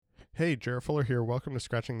Hey, Jared Fuller here. Welcome to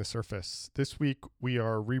Scratching the Surface. This week, we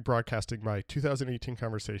are rebroadcasting my 2018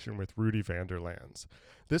 conversation with Rudy van der Lans.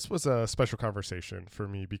 This was a special conversation for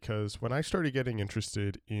me because when I started getting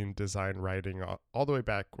interested in design writing all the way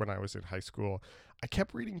back when I was in high school, I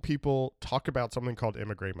kept reading people talk about something called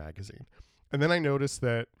Emigre magazine. And then I noticed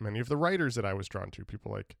that many of the writers that I was drawn to,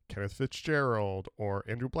 people like Kenneth Fitzgerald or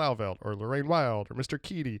Andrew Blauvelt or Lorraine Wild or Mr.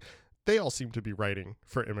 Keaty, they all seemed to be writing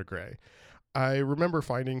for Emigre. I remember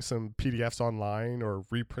finding some PDFs online or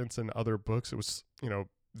reprints in other books. It was,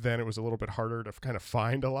 then it was a little bit harder to kind of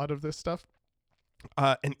find a lot of this stuff.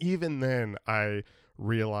 And even then, I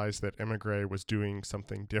realized that Emigre was doing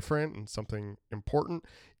something different and something important,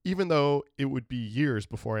 even though it would be years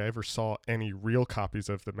before I ever saw any real copies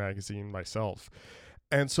of the magazine myself.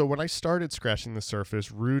 And so when I started Scratching the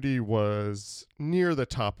Surface, Rudy was near the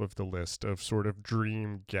top of the list of sort of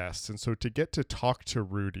dream guests. And so to get to talk to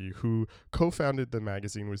Rudy, who co-founded the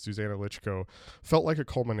magazine with Zuzana Lichko, felt like a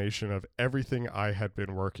culmination of everything I had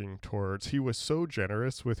been working towards. He was so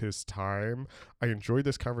generous with his time. I enjoyed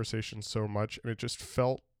this conversation so much, and it just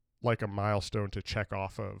felt like a milestone to check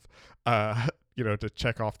off of. To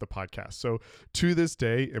check off the podcast. So to this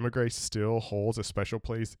day, Emigre still holds a special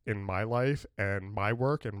place in my life and my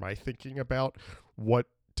work and my thinking about what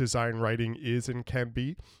design writing is and can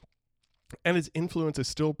be. And its influence is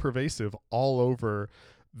still pervasive all over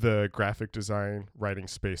the graphic design writing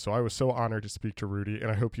space. So I was so honored to speak to Rudy, and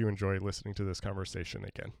I hope you enjoy listening to this conversation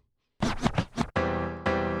again.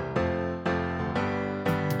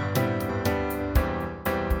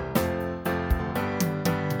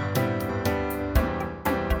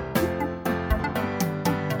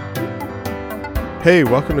 Hey,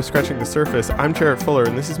 welcome to Scratching the Surface. I'm Jared Fuller,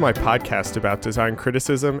 and this is my podcast about design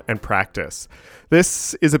criticism and practice.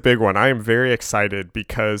 This is a big one. I am very excited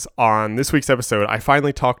because on this week's episode, I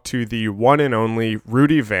finally talked to the one and only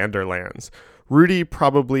Rudy van der Lans. Rudy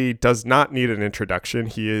probably does not need an introduction.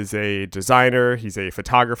 He is a designer, he's a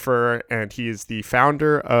photographer, and he is the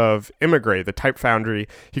founder of Emigre, the type foundry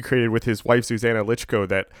he created with his wife, Zuzana Lichko,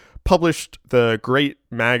 that published the great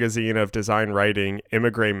magazine of design writing,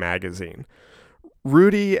 Emigre Magazine.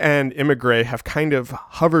 Rudy and Emigre have kind of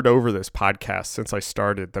hovered over this podcast since I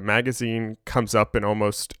started. The magazine comes up in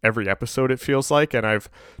almost every episode, it feels like, and I've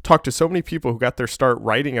talked to so many people who got their start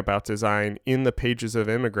writing about design in the pages of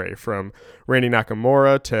Emigre, from Randy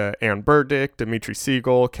Nakamura to Anne Burdick, Dimitri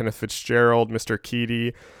Siegel, Kenneth Fitzgerald, Mr.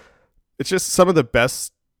 Keaty. It's just some of the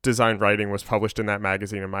best design writing was published in that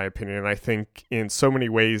magazine, in my opinion. And I think in so many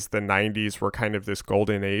ways, the 90s were kind of this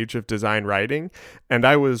golden age of design writing. And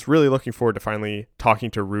I was really looking forward to finally talking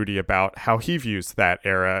to Rudy about how he views that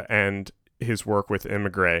era and his work with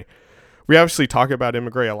Emigre. We obviously talk about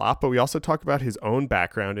Emigre a lot, but we also talk about his own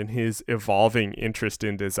background and his evolving interest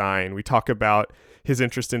in design. We talk about his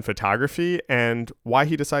interest in photography and why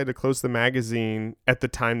he decided to close the magazine at the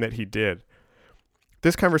time that he did.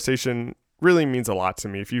 This conversation really means a lot to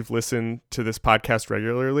me. If you've listened to this podcast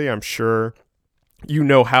regularly, I'm sure you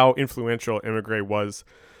know how influential Emigre was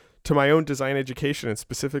to my own design education and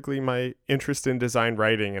specifically my interest in design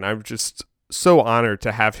writing. And I'm just so honored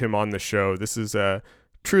to have him on the show. This is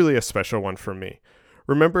truly a special one for me.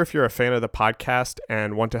 Remember, if you're a fan of the podcast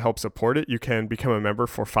and want to help support it, you can become a member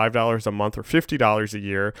for $5 a month or $50 a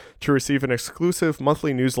year to receive an exclusive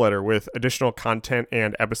monthly newsletter with additional content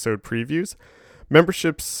and episode previews.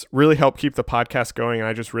 Memberships really help keep the podcast going, and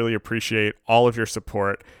I just really appreciate all of your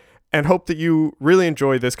support and hope that you really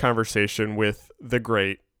enjoy this conversation with the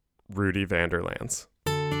great Rudy van der Lans.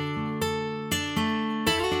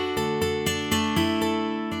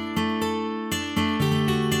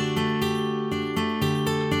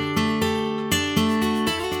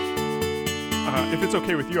 If it's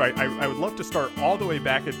okay with you, I would love to start all the way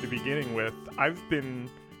back at the beginning with, I've been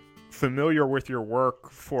familiar with your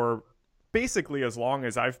work for basically as long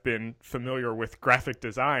as I've been familiar with graphic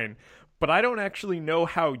design, but I don't actually know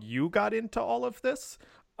how you got into all of this.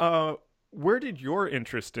 Where did your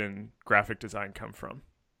interest in graphic design come from?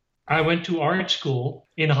 I went to art school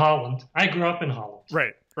in Holland. I grew up in Holland.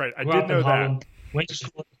 Right. I did know that. Holland, went to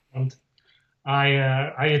school in Holland.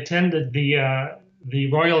 I attended the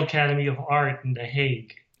Royal Academy of Art in The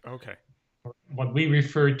Hague. Okay. What we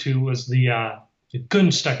refer to as the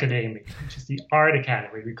Kunstakademie, which is the art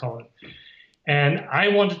academy, we call it. And I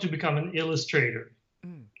wanted to become an illustrator.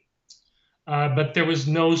 But there was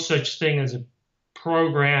no such thing as a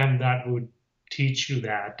program that would teach you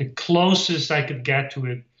that. The closest I could get to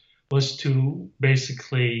it was to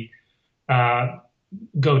basically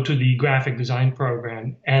go to the graphic design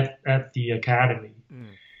program at the academy.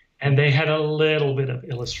 And they had a little bit of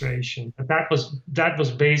illustration, but that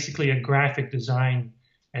was basically a graphic design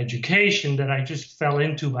education that I just fell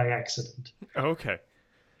into by accident. Okay.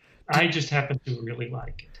 I just happened to really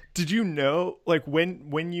like it. Did you know, like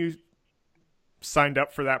when you signed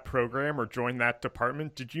up for that program or joined that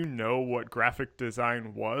department, did you know what graphic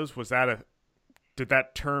design was? Did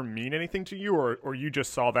that term mean anything to you, or you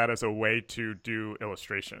just saw that as a way to do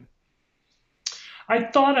illustration? I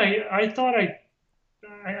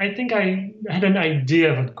think I had an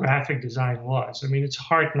idea of what graphic design was. I mean, it's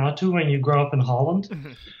hard not to when you grow up in Holland.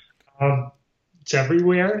 It's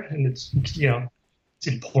everywhere, and it's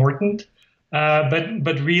important.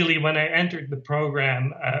 But really, when I entered the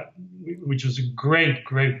program, which was a great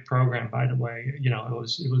program, by the way, it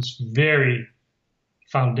was very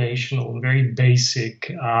foundational, very basic.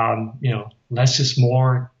 Less is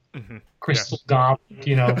more. Mm-hmm. Crystal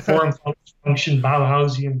Goblet, form, function,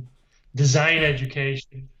 Bauhausian design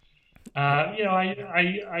education.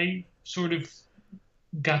 I sort of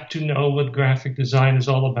got to know what graphic design is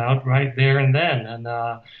all about right there and then, and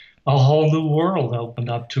a whole new world opened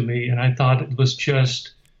up to me, and I thought it was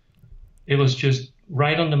just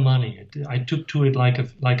right on the money. I took to it like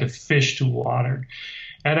a fish to water,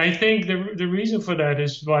 and I think the reason for that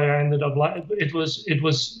is why I ended up it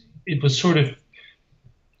was sort of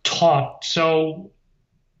taught so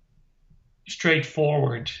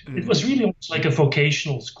straightforward. It was really almost like a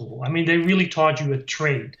vocational school. I mean, they really taught you a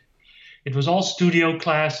trade. It was all studio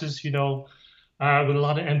classes, with a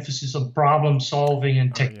lot of emphasis on problem solving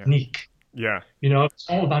and technique. Yeah. It's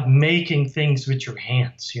all about making things with your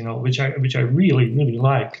hands, which I really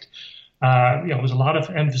liked. There was a lot of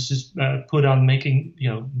emphasis put on making,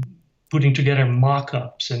 putting together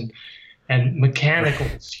mock-ups and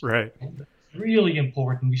mechanicals. Right. Really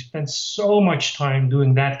important. We spent so much time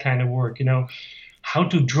doing that kind of work, how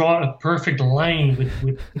to draw a perfect line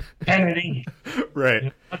with pen and ink.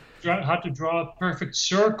 Right. How to draw a perfect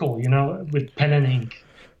circle, with pen and ink.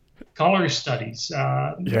 Color studies.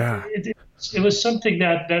 It was something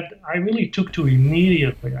that I really took to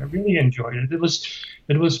immediately. I really enjoyed it. It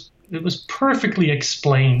was perfectly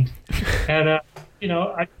explained. And,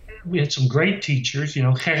 we had some great teachers.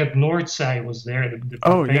 Gerrit Noordzij was there, the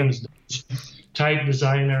famous type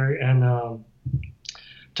designer and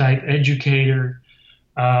type educator.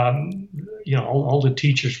 All the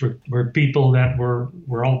teachers were people that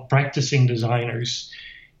were all practicing designers.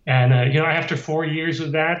 And, after 4 years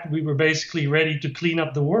of that, we were basically ready to clean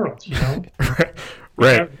up the world,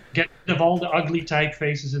 Right. Get rid of all the ugly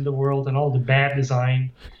typefaces in the world and all the bad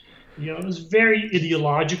design. It was very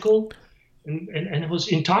ideological. And it was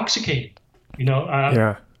intoxicating, and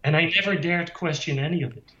I never dared question any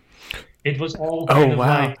of it. It was all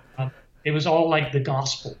it was all like the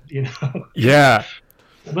gospel, Yeah.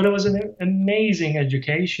 But it was an amazing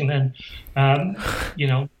education, and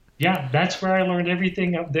that's where I learned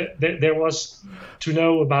everything there was to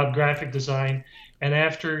know about graphic design. And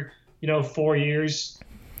after 4 years,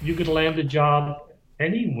 you could land a job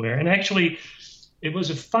anywhere. And actually, it was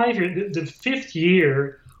a 5-year. The 5th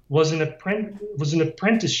year was an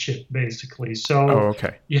apprenticeship, basically. So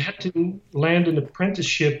you had to land an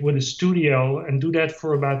apprenticeship with a studio and do that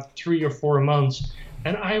for about 3 or 4 months.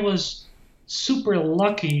 And I was super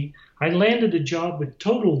lucky. I landed a job with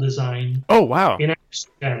Total Design. Oh, wow. In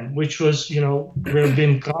Amsterdam, which was, where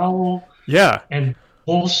Wim Kauwel and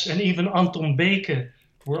Bos and even Anton Beke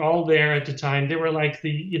were all there at the time. They were like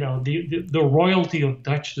the royalty of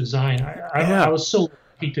Dutch design. I was so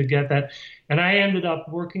lucky to get that. And I ended up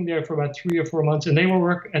working there for about 3 or 4 months. And they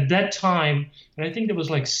were at that time, and I think it was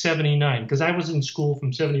like 79, because I was in school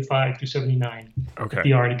from 75 to 79 at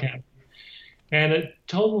the Art Academy. And at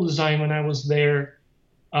Total Design, when I was there,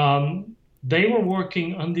 they were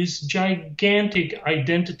working on this gigantic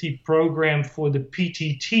identity program for the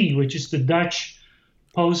PTT, which is the Dutch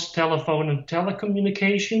Post, Telephone, and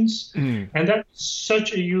Telecommunications. And that's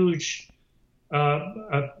such a huge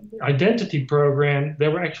identity program. There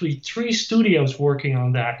were actually 3 studios working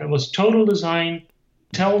on that. It was Total Design,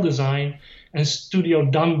 Tel Design, and Studio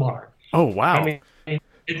Dunbar. Oh, wow. I mean,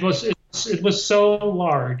 it was so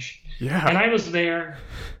large. Yeah. And I was there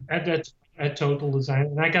at Total Design,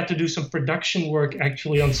 and I got to do some production work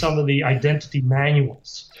actually on some of the identity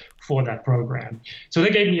manuals for that program. So they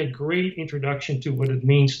gave me a great introduction to what it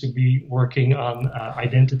means to be working on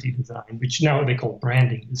identity design, which now they call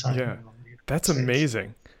branding design. Yeah. That's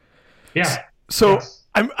amazing. Yeah. So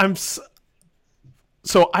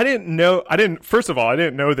so I didn't know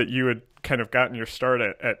that you had kind of gotten your start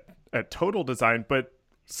at Total Design, but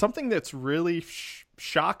something that's really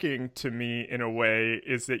shocking to me in a way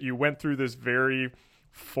is that you went through this very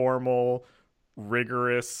formal,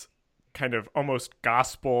 rigorous, kind of almost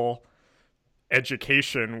gospel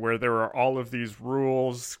education where there were all of these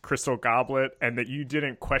rules, Crystal Goblet, and that you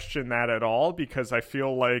didn't question that at all? Because I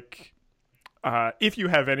feel like if you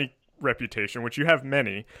have any reputation, which you have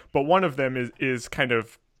many, but one of them is kind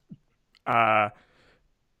of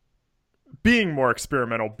being more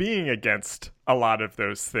experimental, being against a lot of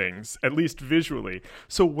those things, at least visually.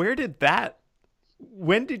 So when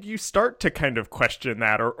did you start to kind of question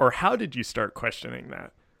that, or how did you start questioning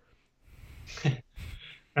that?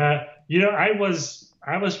 I was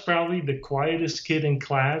probably the quietest kid in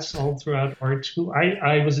class all throughout art school.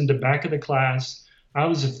 I was in the back of the class. I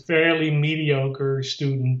was a fairly mediocre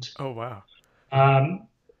student. Oh, wow.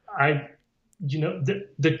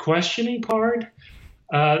 The questioning part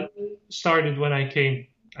started when I came,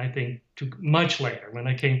 I think, much later, when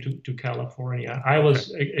I came to California. I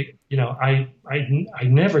was, I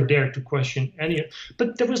never dared to question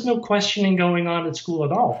but there was no questioning going on at school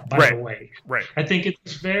at all, by the way. Right. I think it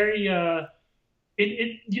was very,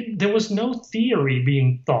 there was no theory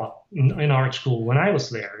being taught in art school when I was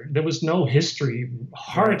there. There was no history,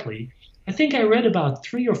 hardly. I think I read about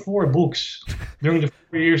 3 or 4 books during the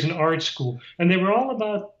 4 years in art school, and they were all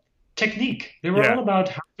about technique. They were all about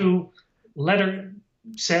how to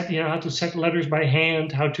how to set letters by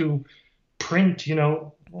hand, how to print,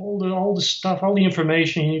 all the stuff, all the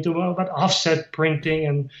information you need to know about offset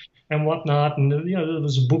printing and whatnot. And there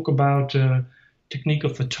was a book about technique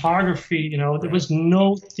of photography. There was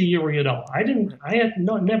no theory at all. I had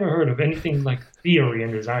never heard of anything like theory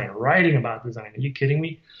in design, writing about design. Are you kidding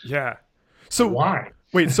me? Yeah. So why?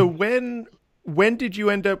 Wait. So when did you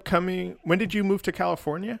end up coming? When did you move to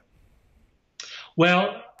California?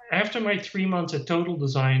 Well, after my 3 months at Total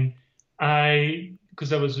Design, because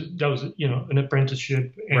that was an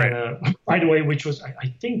apprenticeship, and by the way, which was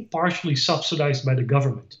I think partially subsidized by the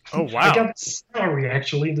government. Oh, wow! I got a salary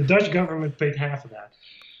actually. The Dutch government paid half of that.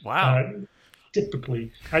 Wow.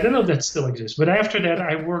 Typically, I don't know if that still exists, but after that,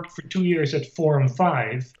 I worked for 2 years at Forum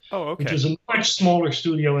 5, which was a much smaller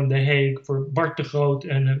studio in The Hague for Bart de Groot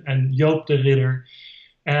and Joop de Ridder,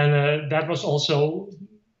 and that was also,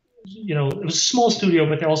 it was a small studio,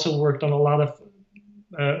 but they also worked on a lot of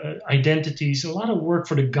identities, a lot of work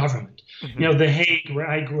for the government. Mm-hmm. The Hague, where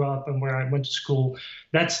I grew up and where I went to school,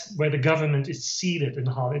 that's where the government is seated in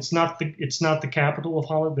Holland. It's not the capital of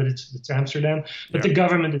Holland, but it's Amsterdam. But the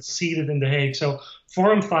government is seated in The Hague. So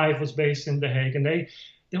Forum 5 was based in The Hague, and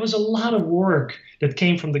there was a lot of work that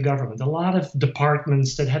came from the government, a lot of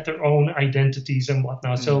departments that had their own identities and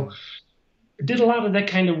whatnot. Mm-hmm. So I did a lot of that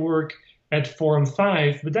kind of work at Forum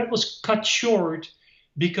 5, but that was cut short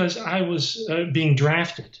because I was being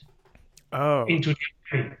drafted into the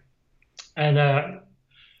Army. And,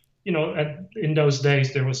 in those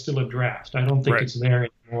days, there was still a draft. I don't think it's there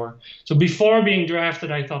anymore. So before being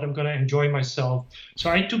drafted, I thought I'm going to enjoy myself. So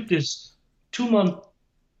I took this 2-month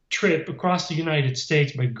trip across the United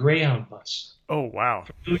States by Greyhound bus. Oh, wow.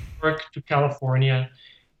 From New York to California.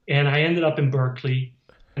 And I ended up in Berkeley.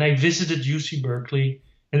 And I visited UC Berkeley.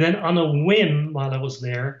 And then on a whim, while I was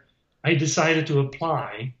there, I decided to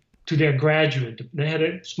apply to their graduate. They had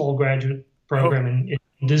a small graduate program in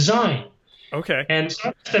design. Okay. And so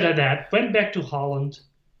after that, went back to Holland.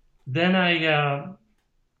 Then I,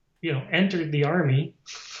 entered the Army.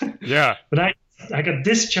 Yeah. But I got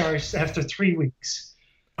discharged after 3 weeks.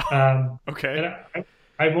 Okay. And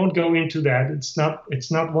I won't go into that. It's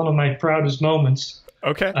not one of my proudest moments.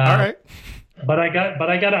 Okay. All right. But I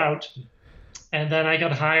got out. And then I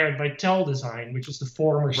got hired by Tel Design, which was the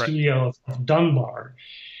former studio of Dunbar.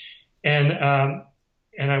 And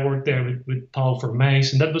I worked there with Paul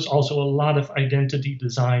Vermeijs. And that was also a lot of identity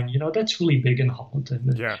design. That's really big in Holland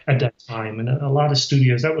at that time. And a lot of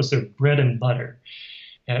studios, that was their bread and butter,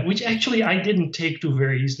 which actually I didn't take to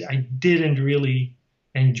very easily. I didn't really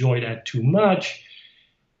enjoy that too much.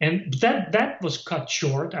 And that was cut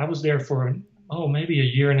short. I was there for maybe a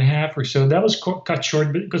year and a half or so. That was cut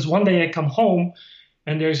short because one day I come home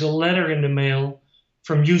and there's a letter in the mail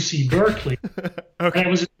from UC Berkeley. And I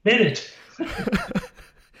was admitted.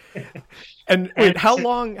 And wait, how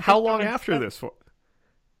long after this?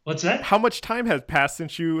 What's that? How much time has passed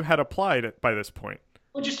since you had applied by this point?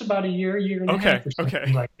 Well, just about a year and a half or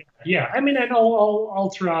something like that. Yeah, I mean, and all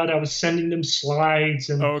throughout, I was sending them slides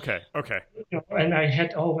and. Oh, okay. And I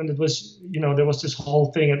had and it was there was this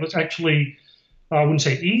whole thing. It was actually. I wouldn't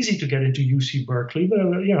say easy to get into UC Berkeley, but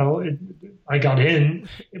I got in.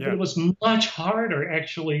 But it was much harder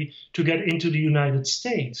actually to get into the United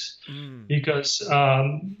States because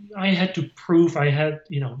I had to prove I had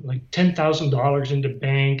like $10,000 in the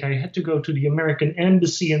bank. I had to go to the American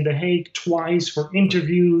Embassy in The Hague twice for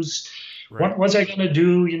interviews. Right. What was I going to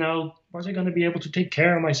do? Was I going to be able to take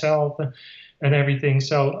care of myself? and everything.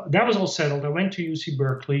 So that was all settled. I went to UC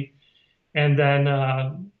Berkeley, and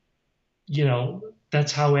then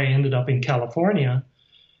that's how I ended up in California.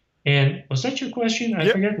 And was that your question? I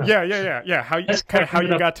forget now. Yeah. How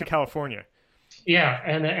you got to California? Yeah,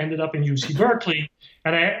 and I ended up in UC Berkeley,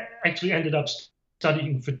 and I actually ended up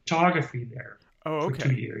studying photography there for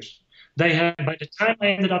 2 years. They had, by the time I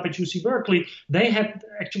ended up at UC Berkeley, they had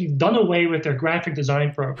actually done away with their graphic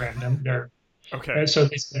design program. So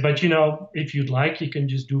they said, but if you'd like, you can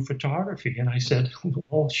just do photography. And I said,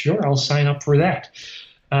 well, sure, I'll sign up for that.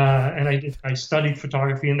 And I did. I studied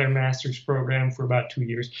photography in their master's program for about 2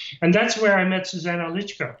 years, and that's where I met Susanna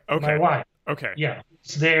Lichko, my wife. Okay. Yeah,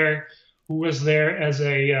 who was there as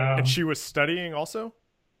a. And she was studying also.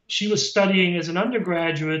 She was studying as an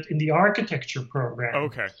undergraduate in the architecture program.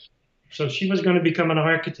 Okay. So she was going to become an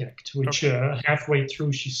architect, which halfway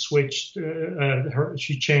through she switched.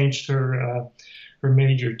 She changed her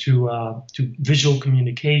major to visual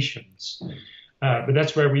communications. But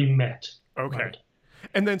that's where we met. Okay. Right?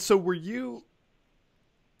 And then, so were you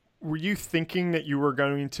thinking that you were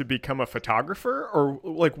going to become a photographer, or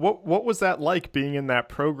like what was that like being in that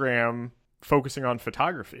program focusing on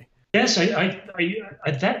photography? Yes, I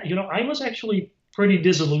was actually pretty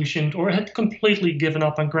disillusioned, or had completely given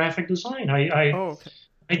up on graphic design. I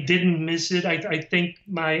didn't miss it. I think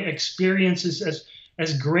my experiences,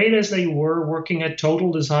 as great as they were working at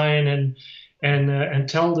Total Design and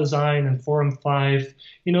Tel Design and Forum 5,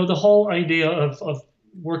 the whole idea of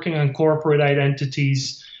working on corporate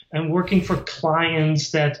identities and working for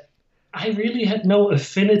clients that I really had no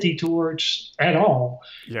affinity towards at all.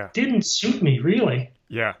 Yeah. Didn't suit me, really.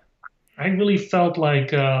 Yeah. I really felt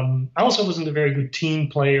like I also wasn't a very good team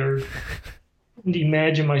player. Couldn't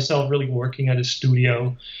imagine myself really working at a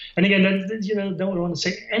studio. And again, don't want to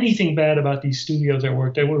say anything bad about these studios I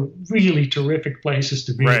worked. They were really terrific places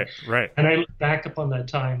to be. Right. And I look back upon that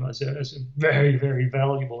time as a very, very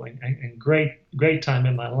valuable and great time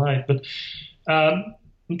in my life. But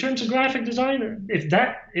in terms of graphic design, if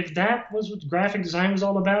that was what graphic design was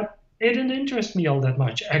all about, it didn't interest me all that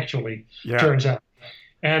much, actually. Yeah. Turns out.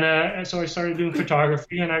 And so I started doing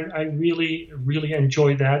photography, and I really, really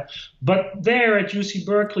enjoyed that. But there at UC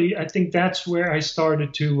Berkeley, I think that's where I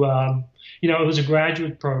started to, it was a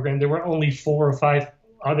graduate program. There were only 4 or 5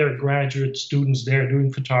 other graduate students there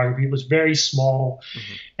doing photography. It was very small,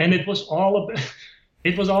 and it was all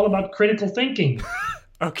about critical thinking.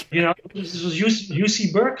 Okay. This was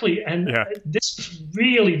UC Berkeley, and this was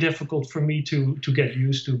really difficult for me to get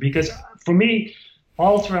used to, because for me,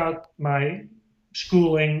 all throughout my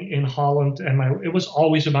schooling in Holland, and it was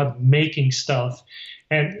always about making stuff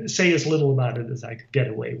and say as little about it as I could get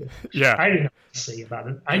away with. Yeah. I didn't know what to say about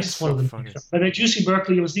it. I just wanted to make stuff. But at UC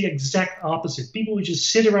Berkeley, it was the exact opposite. People would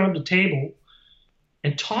just sit around the table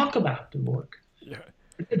and talk about the work. Yeah.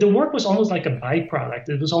 The work was almost like a byproduct.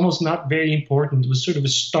 It was almost not very important. It was sort of a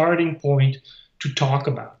starting point to talk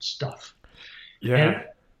about stuff. Yeah. And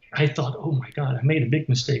I thought, oh my God, I made a big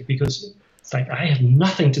mistake, because it's like I have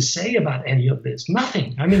nothing to say about any of this.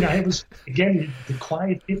 Nothing. I mean, I was, again, the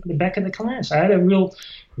quiet kid in the back of the class. I had a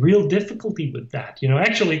real difficulty with that.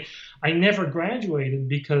 Actually, I never graduated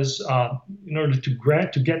because in order to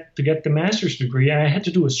get the master's degree, I had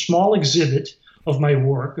to do a small exhibit of my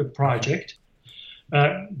work, a project.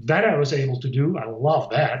 That I was able to do. I love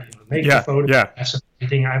that. Making photographs and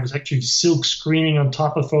everything. I was actually silk screening on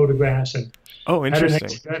top of photographs, and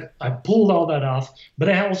interesting. I pulled all that off. But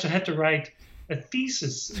I also had to write a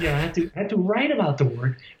thesis. I had to write about the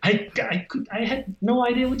work. I had no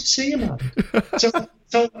idea what to say about it.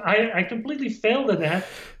 So I completely failed at that.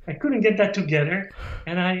 I couldn't get that together,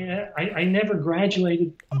 and I never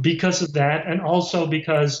graduated because of that, and also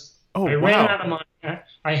because I ran out of money.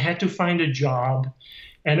 I had to find a job,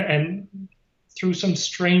 and through some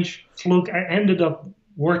strange fluke, I ended up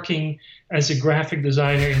working as a graphic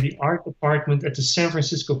designer in the art department at the San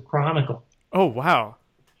Francisco Chronicle. Oh, wow.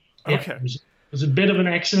 Okay. Yeah, it was a bit of an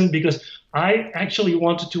accident, because I actually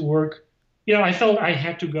wanted to work. I felt I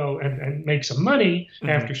had to go and make some money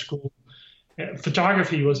after school.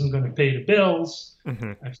 Photography wasn't going to pay the bills. I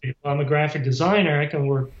said, well, I'm a graphic designer. I can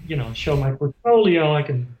work, show my portfolio. I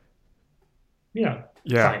can,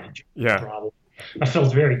 find a job. Problem. I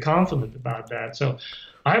felt very confident about that. So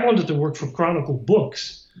I wanted to work for Chronicle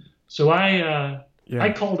Books. So I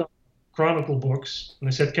called up Chronicle Books, and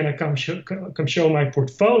I said, can I come show my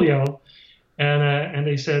portfolio? And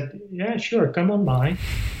they said, yeah, sure, come on by.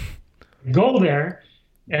 Go there,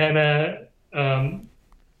 and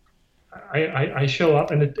I show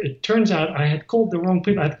up, and it turns out I had called the wrong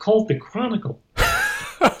people. I had called the Chronicle.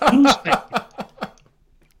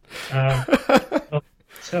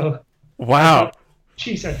 I Wow. thought,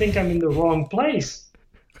 geez, I think I'm in the wrong place.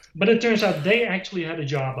 But it turns out they actually had a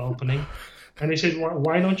job opening. And they said,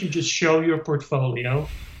 why don't you just show your portfolio?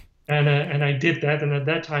 And I did that. And at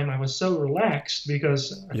that time, I was so relaxed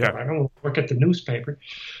because I thought, I don't want to work at the newspaper.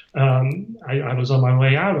 I was on my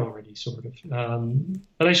way out already, sort of.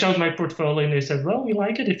 But I showed my portfolio, and they said, "Well, we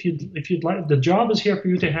like it. If you'd like, the job is here for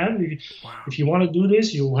you to have. If you want to do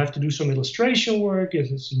this, you'll have to do some illustration work,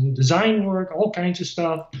 some design work, all kinds of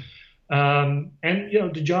stuff." And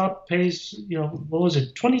the job pays, what was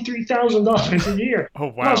it, $23,000 a year, Oh,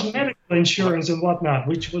 wow. plus medical insurance and whatnot,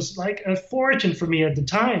 which was like a fortune for me at the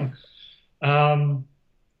time. And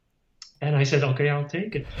I said, okay, I'll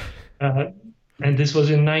take it. And this was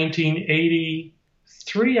in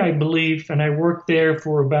 1983, I believe, and I worked there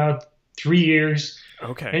for about 3 years.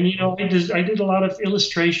 Okay. And I did a lot of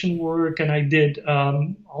illustration work, and I did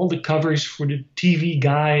all the covers for the TV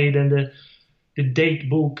Guide and the date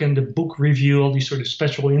book and the book review, all these sort of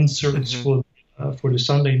special inserts for the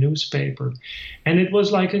Sunday newspaper. And it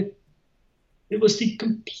was it was the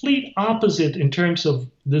complete opposite in terms of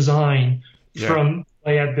design from the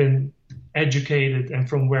way I'd been educated and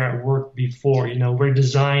from where I worked before, where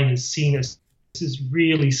design is seen as this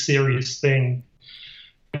really serious thing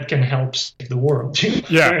that can help save the world.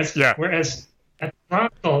 Whereas at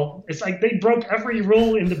Chronicle, it's like they broke every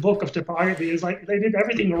rule in the book of typography. It's like they did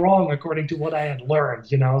everything wrong according to what I had learned,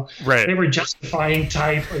 Right. They were justifying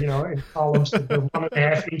type, in columns that were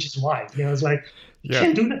 1.5 inches wide. It's like, you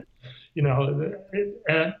can't do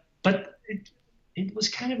that, but it was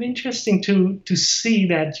kind of interesting to see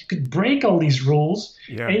that you could break all these rules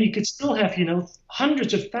and you could still have,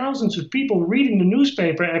 hundreds of thousands of people reading the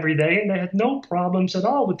newspaper every day, and they had no problems at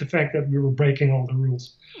all with the fact that we were breaking all the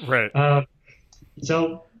rules. Right.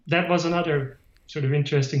 So that was another sort of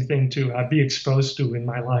interesting thing to be exposed to in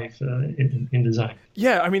my life in design.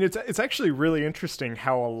 Yeah, I mean, it's actually really interesting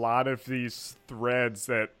how a lot of these threads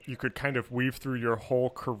that you could kind of weave through your whole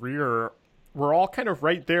career were all kind of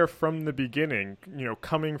right there from the beginning,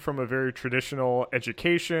 coming from a very traditional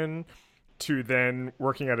education to then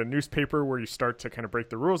working at a newspaper where you start to kind of break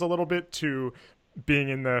the rules a little bit, to being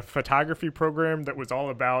in the photography program that was all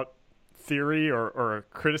about theory or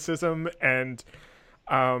criticism. And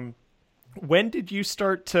when did you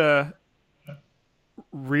start to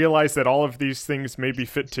realize that all of these things maybe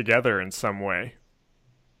fit together in some way?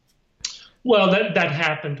 Well, that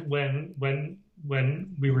happened when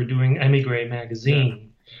we were doing Emigre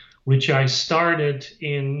magazine, which I started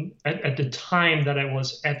at the time that I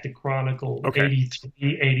was at the Chronicle,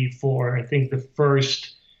 83, 84. I think the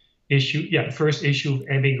first issue of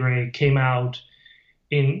Emigre came out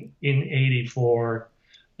in 84.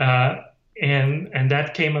 And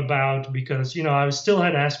that came about because, I still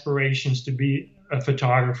had aspirations to be a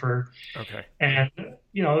photographer. Okay. And,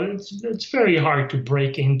 it's very hard to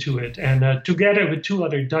break into it. And together with two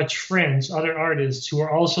other Dutch friends, other artists who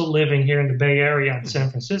are also living here in the Bay Area in San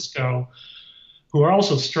Francisco, who are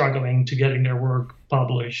also struggling to getting their work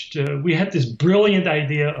published, we had this brilliant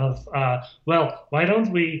idea of, why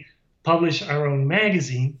don't we publish our own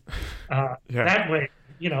magazine? That way,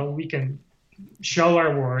 we can show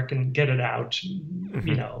our work and get it out,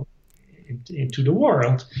 into the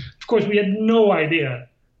world. Of course, we had no idea,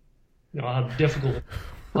 how difficult it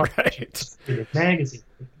was a magazine.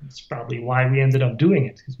 It's probably why we ended up doing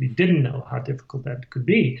it, because we didn't know how difficult that could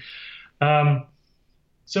be. So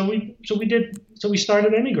we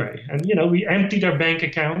started Emigre, and we emptied our bank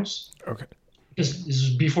accounts. Okay. This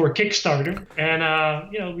is before Kickstarter,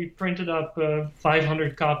 and we printed up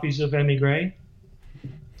 500 copies of Emigre.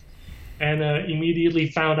 And immediately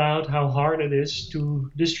found out how hard it is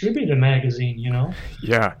to distribute a magazine.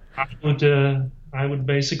 Yeah. I would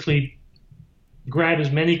basically grab as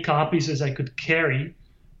many copies as I could carry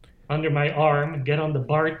under my arm, get on the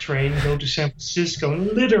BART train, go to San Francisco,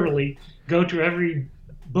 and literally go to every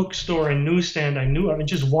bookstore and newsstand I knew of, and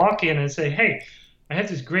just walk in and say, "Hey, I have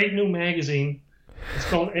this great new magazine. It's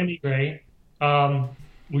called Emigre.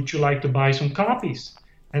 Would you like to buy some copies?"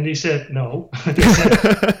 And they said, "No." They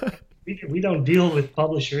said, we don't deal with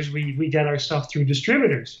publishers. We get our stuff through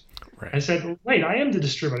distributors. Right. I said, well, wait, I am the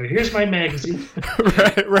distributor. Here's my magazine.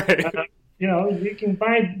 Right. You can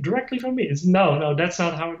buy it directly from me. It's no, that's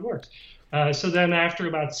not how it works. So then after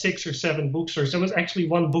about 6 or 7 bookstores, there was actually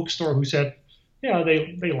one bookstore who said,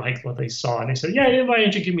 they liked what they saw. And they said, why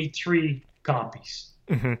don't you give me 3 copies?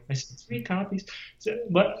 Mm-hmm. I said, 3 copies?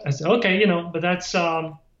 I said, okay, but that's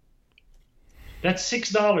 $6,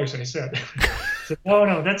 I said. I said,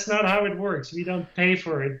 no, that's not how it works. We don't pay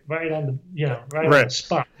for it right on the, on the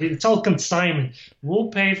spot. It's all consignment. We'll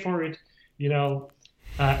pay for it,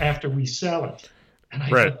 after we sell it. And I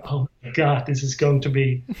thought, oh my God, this is going to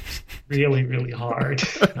be really, really hard.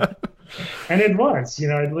 And it was,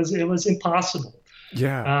 it was impossible.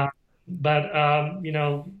 Yeah. But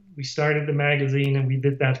we started the magazine, and we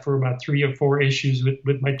did that for about 3 or 4 issues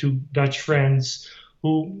with my 2 Dutch friends,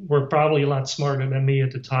 who were probably a lot smarter than me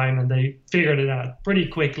at the time, and they figured it out pretty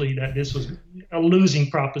quickly that this was a losing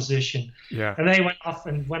proposition. Yeah. And they went off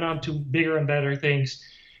and went on to bigger and better things.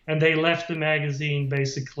 And they left the magazine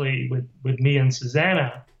basically with me and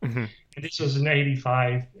Susanna. Mm-hmm. And this was in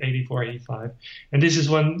 84, 85. And this is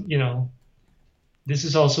when, this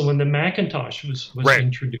is also when the Macintosh was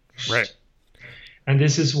introduced. Right. And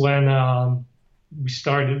this is when we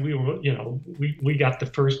started, we got the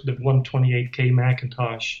 128K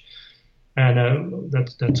Macintosh. And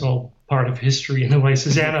that's all part of history in a way.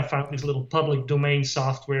 Susanna found this little public domain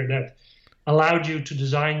software that allowed you to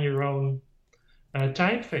design your own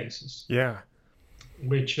typefaces. Yeah.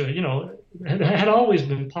 Which, had always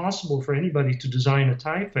been possible for anybody to design a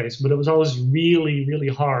typeface, but it was always really, really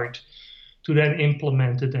hard to then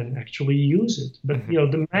implement it and actually use it. But,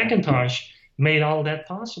 the Macintosh made all that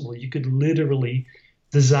possible. You could literally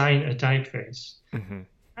design a typeface. Mm-hmm.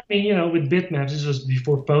 I mean, with bitmaps, this was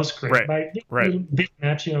before PostScript. Right.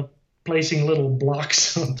 Bitmaps, placing little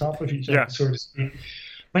blocks on top of each other, so to speak.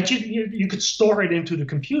 But you could store it into the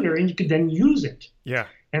computer, and you could then use it. Yeah.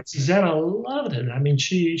 And Susanna loved it. I mean,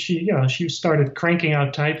 she started cranking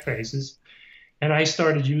out typefaces, and I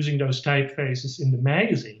started using those typefaces in the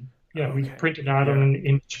magazine. We printed out on an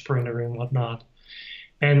image printer and whatnot,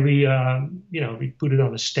 and we put it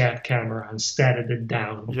on a stat camera and statted it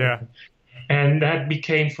down. Yeah. And that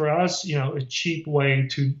became for us, a cheap way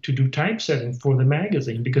to do typesetting for the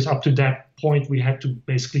magazine, because up to that point we had to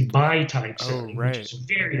basically buy typesetting, which is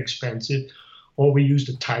very expensive, or we used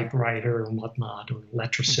a typewriter and whatnot, or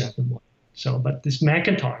Letraset and whatnot. So, but this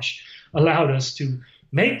Macintosh allowed us to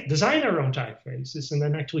design our own typefaces and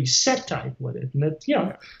then actually set type with it. And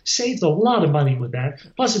that, saved a lot of money with that.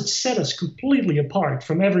 Plus, it set us completely apart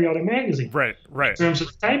from every other magazine. Right. In terms of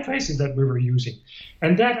typefaces that we were using.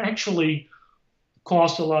 And that actually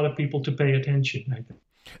caused a lot of people to pay attention,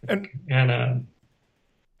 I think. And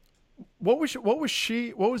what was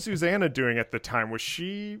Susanna doing at the time? Was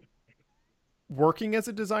she working as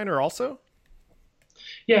a designer also?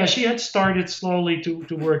 Yeah, she had started slowly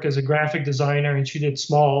to work as a graphic designer, and she did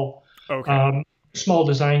small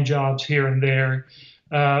design jobs here and there.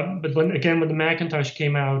 But when the Macintosh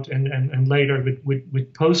came out, and later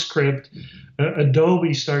with PostScript,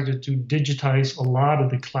 Adobe started to digitize a lot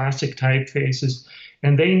of the classic typefaces,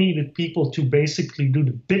 and they needed people to basically do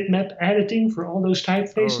the bitmap editing for all those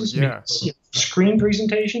typefaces. Because, screen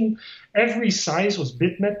presentation, every size was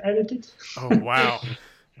bitmap edited. Oh, wow.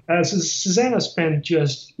 So Susanna spent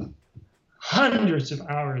just hundreds of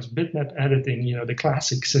hours bitmap editing, the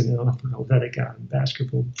classics, for Helvetica and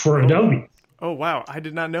Baskerville for Adobe. Oh, wow. I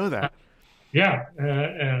did not know that.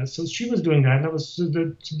 So she was doing that.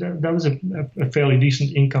 That was a fairly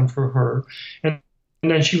decent income for her. And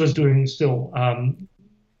then she was doing still,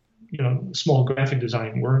 small graphic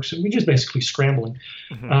design works. And we just basically scrambling.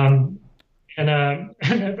 Mm-hmm.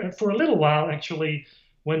 And for a little while, actually,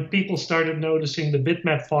 when people started noticing the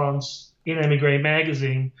bitmap fonts in Emigre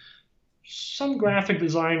magazine, some graphic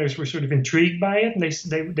designers were sort of intrigued by it,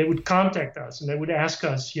 and they would contact us and they would ask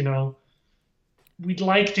us, we'd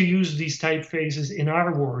like to use these typefaces in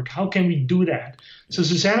our work. How can we do that? So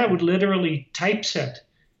Susanna would literally typeset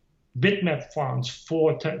bitmap fonts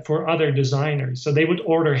for other designers. So they would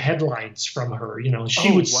order headlines from her.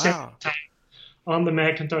 She would set type on the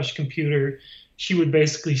Macintosh computer. She would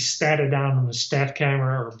basically stat it down on a stat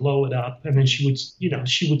camera or blow it up, and then she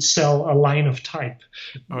would sell a line of type.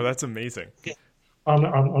 Oh, that's amazing.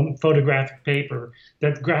 On photographic paper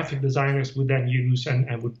that graphic designers would then use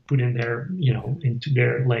and would put in their, into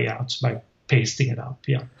their layouts by pasting it up.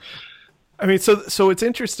 Yeah. I mean, so it's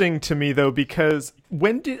interesting to me though, because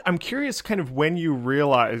I'm curious kind of when you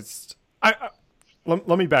realized, let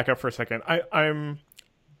me back up for a second. I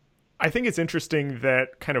think it's interesting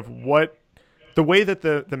that kind of the way that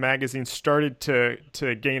the magazine started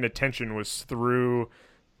to gain attention was through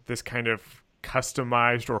this kind of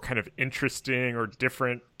customized or kind of interesting or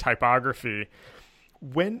different typography.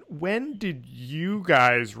 When did you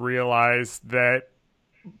guys realize that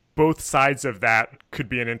both sides of that could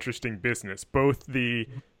be an interesting business, both the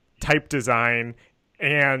type design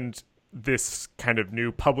and this kind of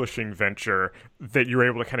new publishing venture, that you were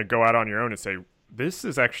able to kind of go out on your own and say, this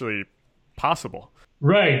is actually possible?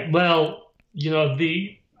 Right. Well,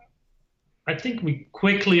 I think we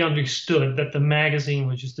quickly understood that the magazine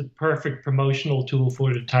was just the perfect promotional tool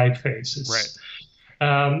for the typefaces. Right.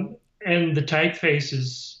 and the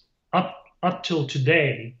typefaces up till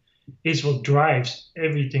today is what drives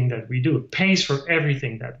everything that we do. It pays for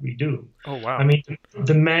everything that we do. Oh, wow. I mean,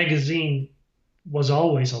 the magazine was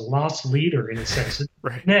always a loss leader in a sense. It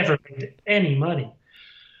Right. never made any money.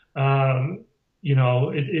 But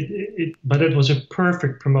it was a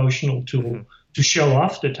perfect promotional tool to show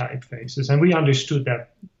off the typefaces, and we understood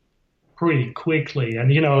that pretty quickly.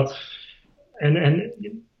 And and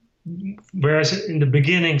whereas in the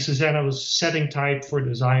beginning, Susanna was setting type for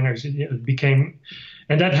designers, it became,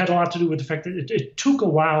 and that had a lot to do with the fact that it took a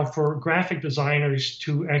while for graphic designers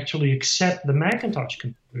to actually accept the Macintosh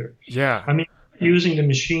computer. Yeah. I mean, using the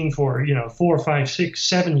machine for 4, 5, 6,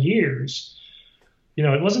 7 years.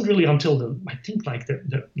 It wasn't really until the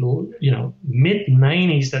mid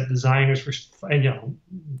 '90s that designers were,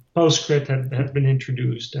 PostScript had been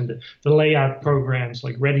introduced, and the layout programs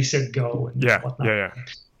like Ready Set Go and whatnot,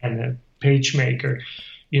 and the PageMaker,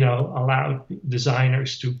 allowed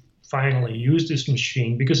designers to finally use this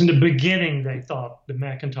machine, because in the beginning they thought the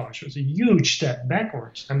Macintosh was a huge step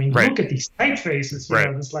backwards. I mean, look at these typefaces,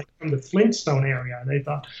 it's like from the Flintstone area, they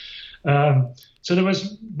thought. So there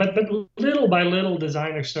was, but little by little,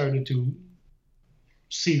 designers started to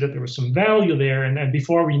see that there was some value there, and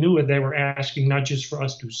before we knew it, they were asking not just for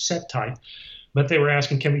us to set type, but they were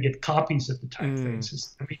asking, can we get copies of the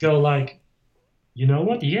typefaces? And we go like, you know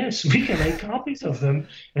what? Yes, we can make copies of them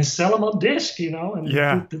and sell them on disc, and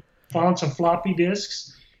put the fonts on floppy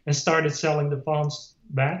disks, and started selling the fonts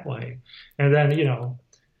that way. And then,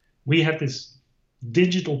 we had this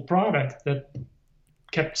digital product that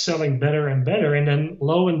kept selling better and better, and then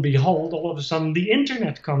lo and behold, all of a sudden the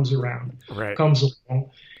internet comes along,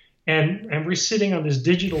 and we're sitting on this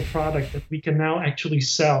digital product that we can now actually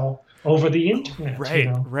sell over the internet,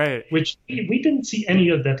 which we didn't see any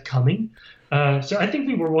of that coming. So I think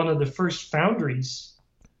we were one of the first foundries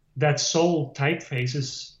that sold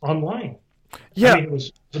typefaces online. Yeah, I mean, it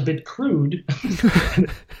was a bit crude.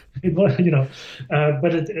 It was,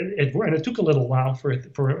 but it took a little while for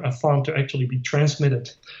a font to actually be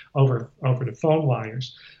transmitted over the phone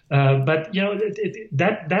wires. But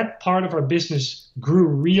that part of our business grew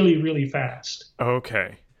really, really fast.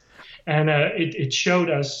 Okay. And it showed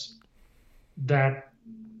us that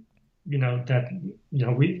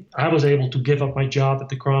I was able to give up my job at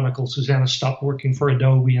the Chronicle. Susanna stopped working for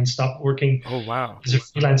Adobe and stopped working as a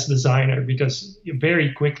freelance designer, because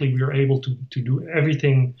very quickly we were able to do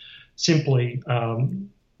everything simply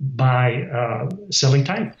by selling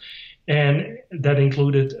type. And that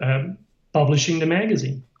included publishing the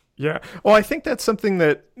magazine. Yeah. Well, I think that's something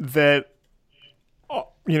that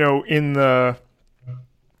in the...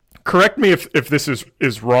 Correct me if this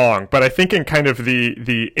is wrong, but I think in kind of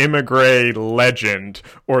the Immigré legend,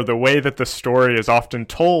 or the way that the story is often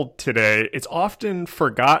told today, it's often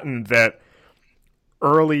forgotten that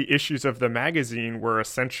early issues of the magazine were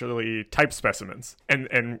essentially type specimens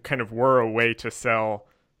and kind of were a way to sell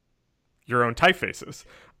your own typefaces.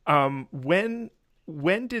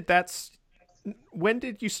 When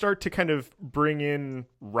did you start to kind of bring in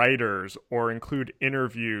writers or include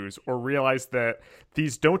interviews, or realize that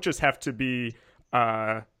these don't just have to be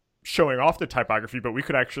showing off the typography, but we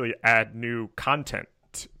could actually add new content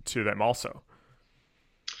to them also?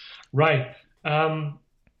 Right. Well,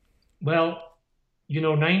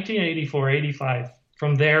 1984, 85,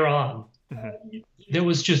 from there on, there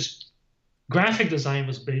was just, graphic design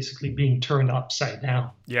was basically being turned upside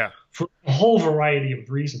down. Yeah. For a whole variety of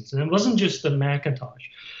reasons. And it wasn't just the Macintosh,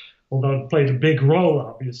 although it played a big role,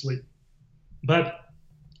 obviously. But,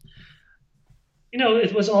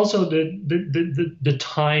 it was also the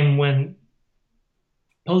time when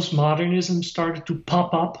postmodernism started to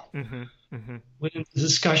pop up within the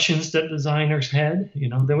discussions that designers had.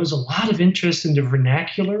 There was a lot of interest in the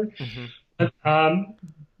vernacular. But,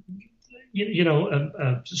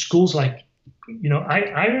 schools like,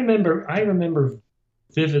 I remember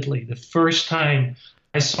vividly the first time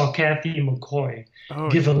I saw Kathy McCoy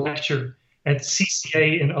give a lecture at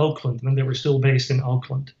CCA in Oakland, when they were still based in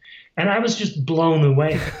Oakland. And I was just blown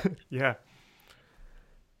away. Yeah.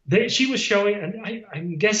 She was showing, and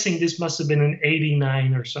I'm guessing this must have been in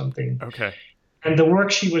 89 or something. Okay. And the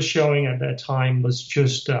work she was showing at that time was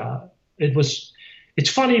just, it's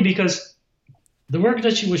funny because the work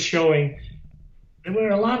that she was showing, there were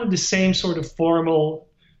a lot of the same sort of formal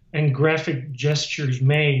and graphic gestures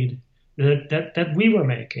made that we were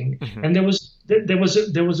making, and there was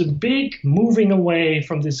a big moving away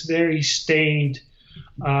from this very staid,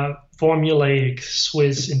 formulaic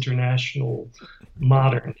Swiss international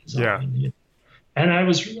modern design. Yeah. And I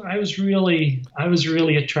was really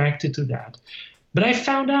attracted to that, but I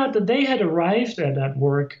found out that they had arrived at that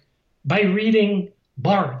work by reading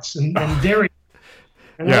Barthes and Derrida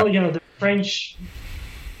and Yeah. all, the French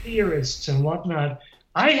theorists and whatnot.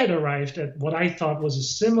 I had arrived at what I thought was a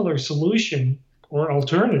similar solution or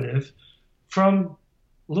alternative from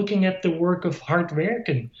looking at the work of Hart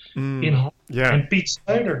Werken in Holland Yeah. and Piet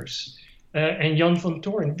Suyders and Jan van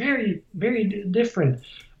Toorn. Very, very different.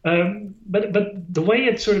 But the way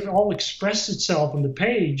it sort of all expressed itself on the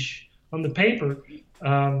page, on the paper,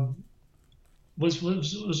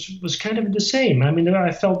 was kind of the same. I mean,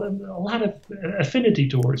 I felt a lot of affinity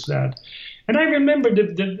towards that, and I remember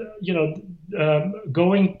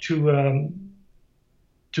going to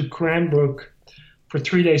Cranbrook for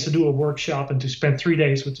 3 days to do a workshop and to spend 3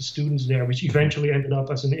 days with the students there, which eventually ended up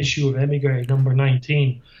as an issue of Emigre number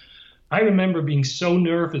 19. I remember being so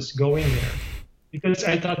nervous going there because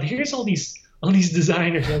I thought, here's all these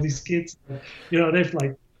designers, all these kids, they've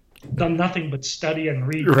like done nothing but study and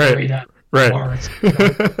read. Right. Barthes,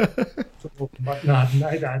 whatnot. And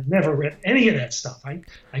I'd never read any of that stuff. I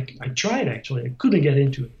tried, actually. I couldn't get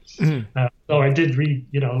into it. Though I did read,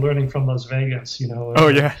 Learning from Las Vegas, Oh,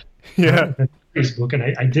 yeah. Yeah. His book, and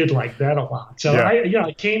I did like that a lot. So Yeah.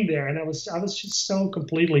 I came there, and I was just so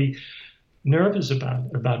completely nervous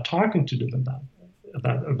about talking to them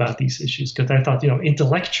about these issues, because I thought,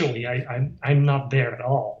 intellectually, I'm not there at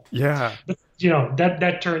all. Yeah. But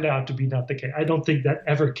that turned out to be not the case. I don't think that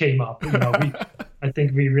ever came up. I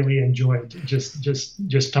think we really enjoyed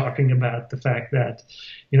just talking about the fact that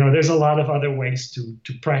there's a lot of other ways to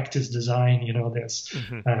practice design. There's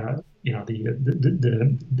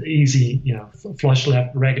the easy flush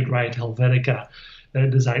left, ragged right, Helvetica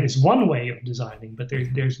design is one way of designing, but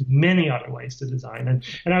there's many other ways to design,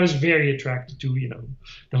 and I was very attracted to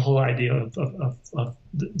the whole idea of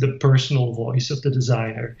the personal voice of the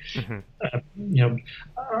designer,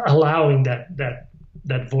 allowing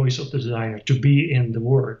that voice of the designer to be in the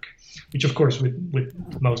work, which of course with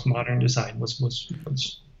most modern design was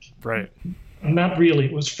right. Not really,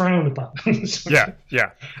 it was frowned upon.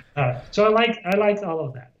 Yeah. So I liked all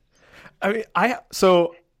of that. I mean,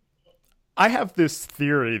 I have this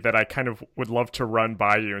theory that I kind of would love to run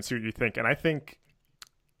by you and see what you think. And I think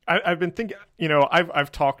I've been thinking,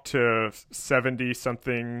 I've talked to 70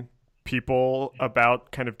 something people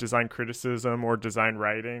about kind of design criticism or design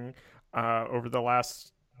writing over the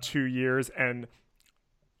last 2 years. And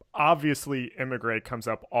obviously Emigre comes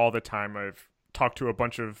up all the time. I've talked to a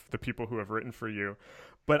bunch of the people who have written for you,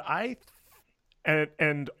 but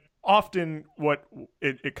and often what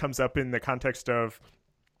it comes up in the context of,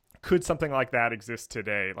 could something like that exist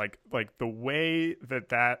today? Like the way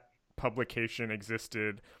that publication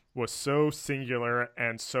existed was so singular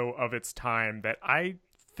and so of its time that I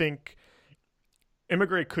think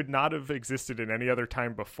Emigre could not have existed in any other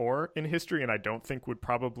time before in history, and I don't think would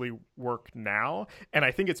probably work now. And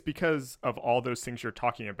I think it's because of all those things you're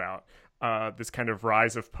talking about. This kind of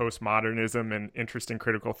rise of postmodernism and interest in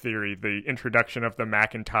critical theory, the introduction of the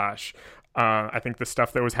Macintosh, I think the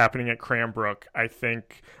stuff that was happening at Cranbrook, I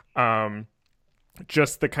think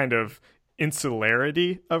just the kind of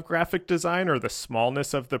insularity of graphic design or the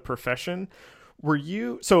smallness of the profession. Were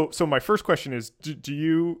you, so my first question is, do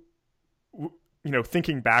you,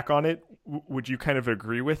 thinking back on it, would you kind of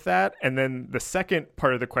agree with that? And then the second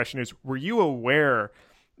part of the question is, were you aware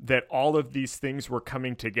that all of these things were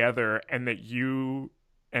coming together and that you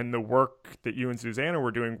and the work that you and Susanna were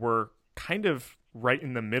doing were kind of right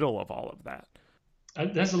in the middle of all of that?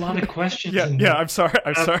 There's a lot of questions. Yeah. I'm sorry.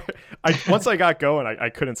 Once I got going, I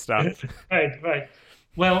couldn't stop. Right.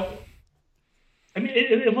 Well, I mean,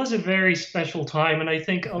 it was a very special time, and I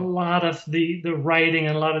think a lot of the writing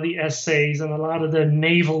and a lot of the essays and a lot of the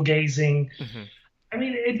navel gazing, I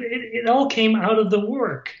mean, it all came out of the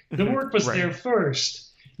work. The work was there first.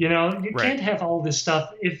 You can't have all this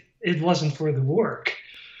stuff if it wasn't for the work.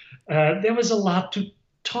 There was a lot to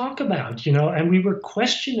talk about, and we were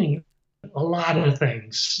questioning a lot of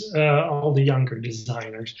things, all the younger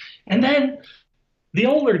designers. And then the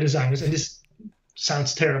older designers, and this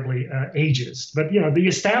sounds terribly ageist, but, the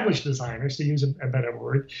established designers, to use a better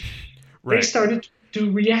word, they started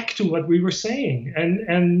to react to what we were saying.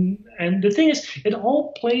 And the thing is, it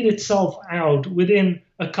all played itself out within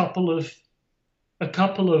a couple of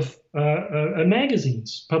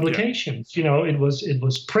magazines, publications. It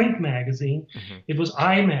was Print magazine, it was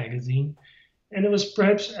I magazine, and it was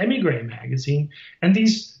perhaps Emigre magazine. And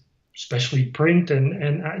these, especially Print,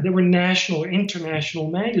 and there were national, international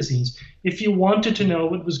magazines. If you wanted to know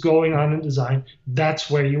what was going on in design, that's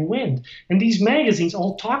where you went. And these magazines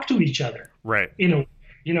all talked to each other. Right. They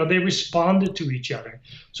responded to each other.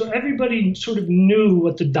 So everybody sort of knew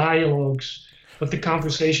what the dialogues what the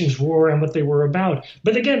conversations were and what they were about.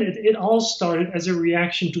 But again, it all started as a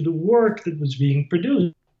reaction to the work that was being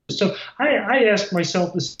produced. So I asked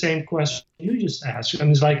myself the same question you just asked, and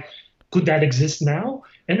it's like, could that exist now?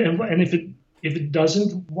 And if it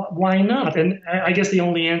doesn't, why not? And I guess the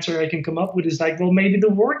only answer I can come up with is like, well, maybe the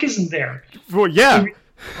work isn't there. Well, yeah.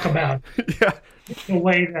 Talk about yeah. the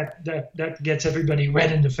way that gets everybody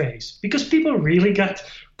red in the face, because people really got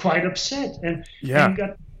quite upset and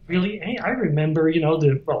got really. I remember,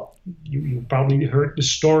 you probably heard the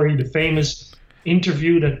story, the famous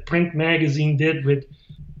interview that Print Magazine did with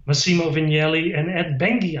Massimo Vignelli and Ed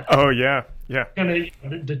Benguia. Oh yeah, yeah. And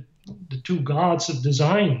the two gods of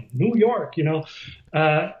design, New York,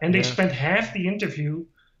 and they spent half the interview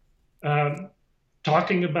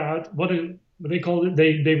talking about what they called it.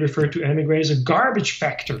 They referred to Emigre as a garbage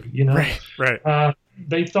factory. Right.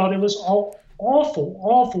 They thought it was all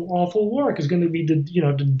awful work. It's going to be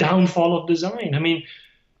the downfall of design. I mean,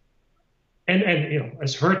 and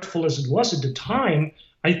as hurtful as it was at the time,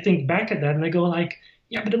 I think back at that and I go like,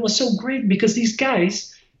 yeah, but it was so great because these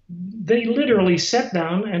guys, they literally sat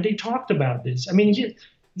down and they talked about this. I mean,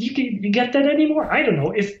 you get that anymore? I don't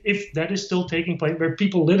know if that is still taking place, where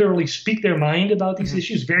people literally speak their mind about these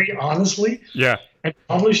issues very honestly, and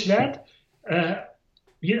publish that.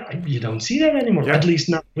 You don't see that anymore, at least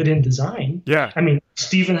not within design. Yeah. I mean,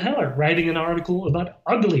 Stephen Heller writing an article about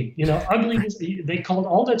Ugly. Ugly, they called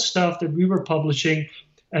all that stuff that we were publishing,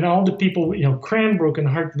 and all the people, Cranbrook and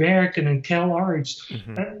Hart Werken and Cal Arts,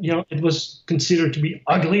 it was considered to be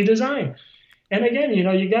ugly design. And again,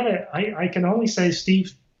 you gotta, I can only say,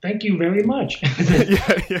 Steve, thank you very much.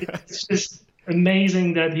 It's just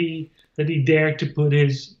amazing that he dared to put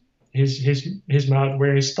his mouth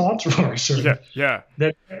where his thoughts were.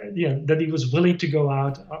 That he was willing to go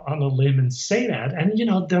out on a limb and say that. And,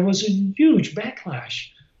 there was a huge backlash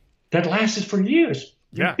that lasted for years.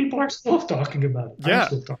 Yeah. People are still talking about it. Yeah. I'm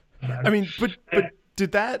still talking about it. I mean, but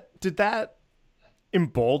did that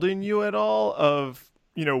embolden you at all of,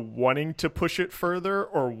 wanting to push it further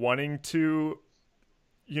or wanting to,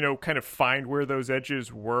 kind of find where those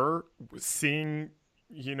edges were, seeing,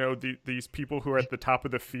 these people who are at the top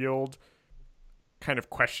of the field kind of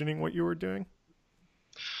questioning what you were doing?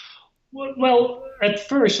 Well, at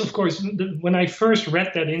first, of course, when I first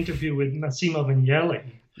read that interview with Massimo Vignelli,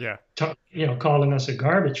 calling us a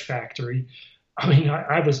garbage factory, I mean,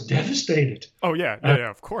 I was devastated. Oh yeah,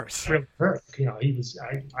 of course. Really hurt. He was.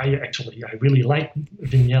 I really like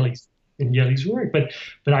Vignelli's work,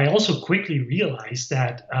 but I also quickly realized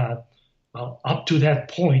that up to that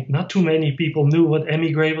point, not too many people knew what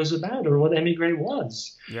Emigre was about or what Emigre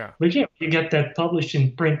was. Yeah. But you get that published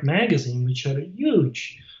in Print Magazine, which had a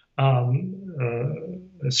huge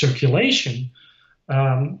circulation.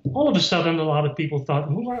 All of a sudden, a lot of people thought,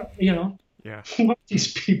 who are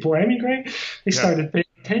these people, Emigre? They started paying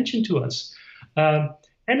attention to us, and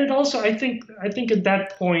it also, I think at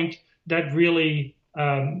that point, that really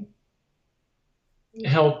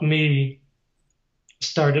helped me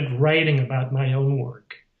started writing about my own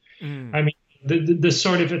work. I mean, the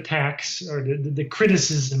sort of attacks or the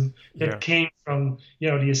criticism that came from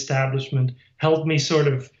the establishment helped me sort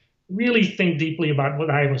of really think deeply about what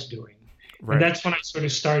I was doing. Right. And that's when I sort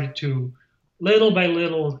of started to, little by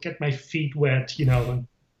little, get my feet wet, and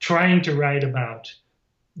trying to write about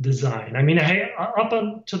design. I mean, up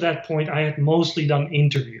until that point, I had mostly done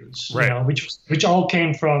interviews, which all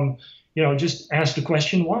came from, just ask the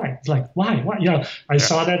question, why? It's like, why? I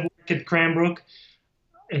saw that work at Cranbrook.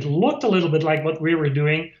 It looked a little bit like what we were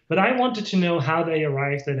doing, but I wanted to know how they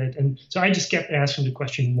arrived at it. And so I just kept asking the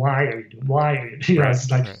question, why are you doing? Why are you doing? It's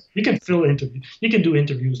like, you can fill interviews. You can do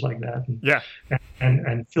interviews like that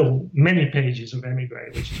and fill many pages of Emigre,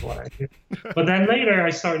 which is what I did. But then later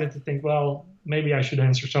I started to think, well, maybe I should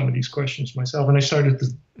answer some of these questions myself. And I started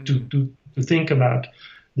to think about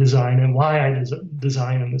design and why I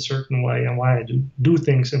design in a certain way and why I do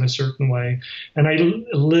things in a certain way. And I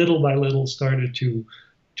little by little started to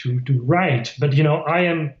write, but I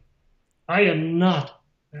am not,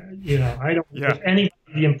 I don't give anybody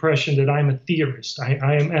the impression that I'm a theorist.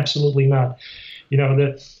 I am absolutely not.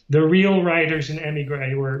 The real writers in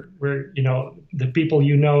Emigre were the people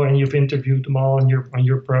and you've interviewed them all on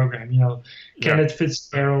your program. Kenneth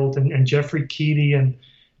Fitzgerald and Jeffrey Keedy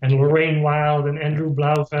and Lorraine Wild and Andrew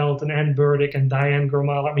Blauvelt and Ann Burdick and Diane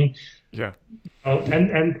Gromal. I mean,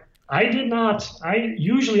 and I did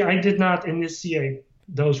not initiate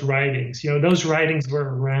those writings. Those writings were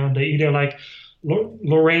around. They either like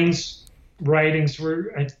Lorraine's writings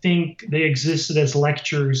were, I think they existed as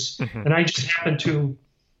lectures, and I just happened to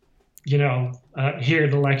hear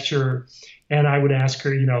the lecture, and I would ask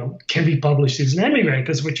her, can we publish this in Emigre?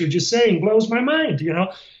 Because what you're just saying blows my mind,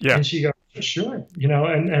 Yeah. And she goes, sure,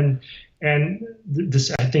 and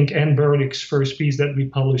this, I think Anne Burdick's first piece that we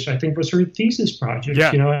published, I think, was her thesis project,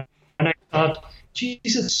 Yeah. And I thought,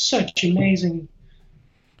 Jesus, such amazing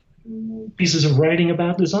pieces of writing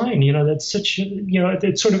about design. That's such,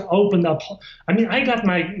 it sort of opened up. I mean, I got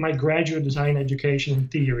my graduate design education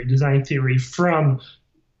in design theory from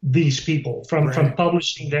these people, from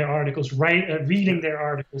publishing their articles, reading their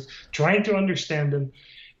articles, trying to understand them,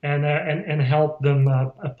 and help them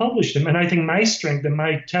publish them. And I think my strength and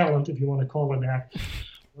my talent, if you want to call it that,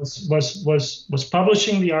 was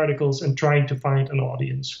publishing the articles and trying to find an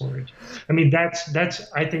audience for it. I mean, that's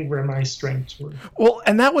I think where my strengths were. Well,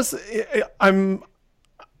 and that was I'm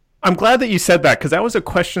glad that you said that, because that was a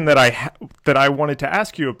question that I wanted to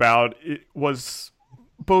ask you about. It was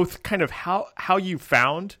both kind of how you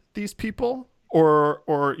found these people, or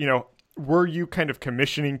were you kind of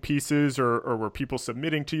commissioning pieces, or were people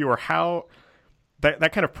submitting to you, or how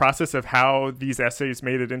that kind of process of how these essays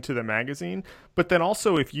made it into the magazine. But then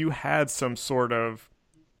also if you had some sort of,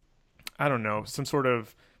 I don't know, some sort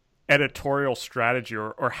of editorial strategy,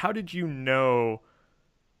 or how did you know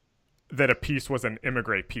that a piece was an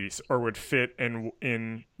Emigre piece or would fit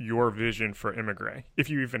in your vision for Emigre, if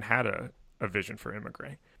you even had a vision for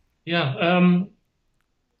Emigre? Yeah.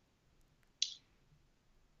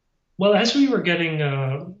 Well, as we were getting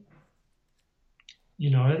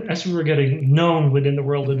as we were getting known within the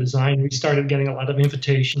world of design, we started getting a lot of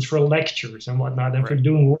invitations for lectures and whatnot, and for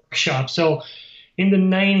doing workshops. So in the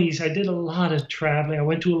 90s, I did a lot of traveling. I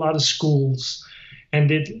went to a lot of schools and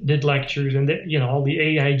did lectures, and all the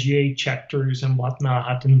AIGA chapters and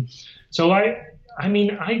whatnot. And so I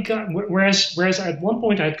got, whereas at one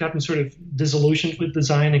point I'd gotten sort of disillusioned with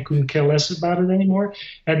design and couldn't care less about it anymore.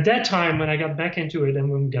 At that time, when I got back into it, and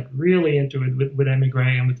when we got really into it with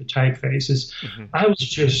Emigre and with the typefaces, I was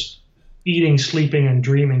just eating, sleeping, and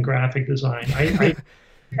dreaming graphic design. I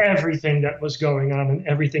everything that was going on and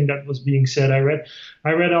everything that was being said. I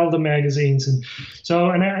read all the magazines, and so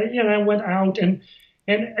I went out and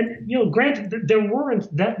granted, there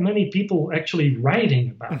weren't that many people actually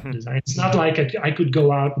writing about design. It's not like I could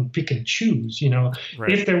go out and pick and choose.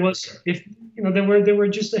 If there were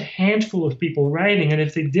just a handful of people writing, and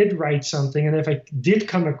if they did write something, and if I did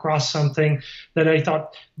come across something that I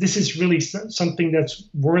thought this is really something that's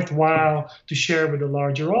worthwhile to share with a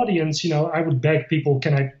larger audience, I would beg people,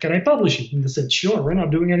 can I publish it? And they said, sure, we're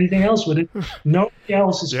not doing anything else with it. Nobody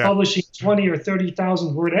else is publishing 20 or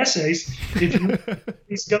 30,000 word essays. If you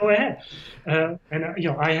please go ahead.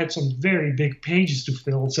 I had some very big pages to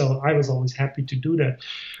fill, so I was always happy to do that.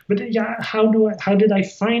 But how did I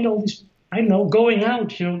find all these? I don't know, going out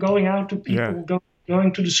to people,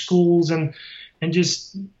 going to the schools, and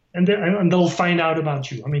they'll find out about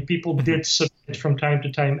you. I mean, people did submit from time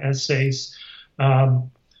to time essays,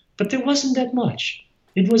 but there wasn't that much.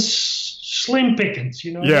 It was slim pickings,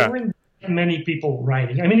 There weren't that many people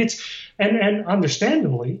writing. I mean, and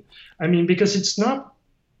understandably, I mean, because it's not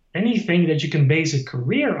anything that you can base a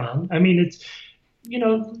career on. I mean, it's,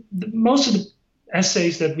 most of the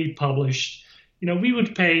essays that we published, we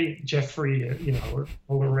would pay Jeffrey, or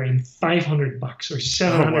Lorraine $500 or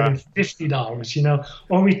 $750,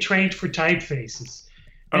 or we trade for typefaces.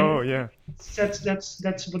 And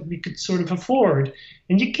that's what we could sort of afford,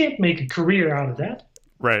 and you can't make a career out of that.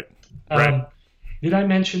 Right. Did I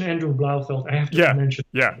mention Andrew Blauvelt? I have to mention.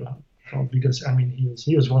 Yeah. Blauvelt, because I mean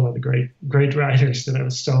he was one of the great writers that I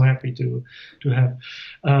was so happy to have.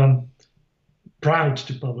 Proud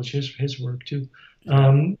to publish his work too.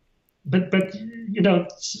 But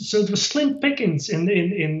so it was slim pickings in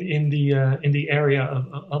the area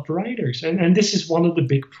of writers, and this is one of the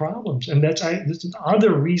big problems, and that's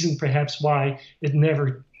another reason perhaps why it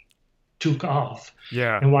never took off,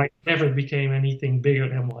 and why it never became anything bigger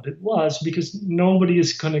than what it was, because nobody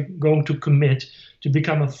is going to commit to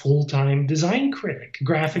become a full-time design critic,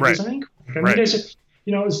 graphic design critic. I mean,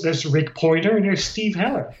 there's Rick Pointer and there's Steve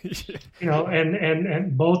Heller,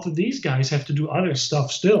 and both of these guys have to do other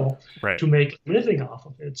stuff still to make a living off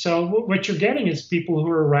of it. So what you're getting is people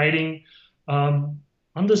who are writing on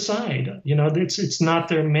the side. It's not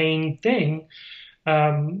their main thing,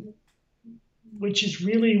 which is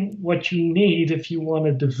really what you need if you want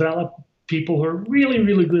to develop people who are really,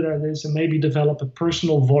 really good at this, and maybe develop a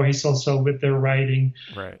personal voice also with their writing.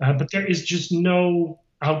 Right. But there is just no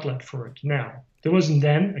outlet for it now. There wasn't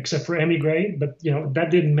then, except for Emigre, but that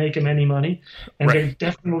didn't make him any money, and there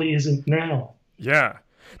definitely isn't now. Yeah.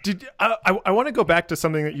 I want to go back to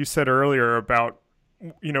something that you said earlier about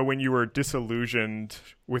when you were disillusioned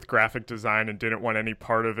with graphic design and didn't want any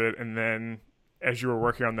part of it, and then as you were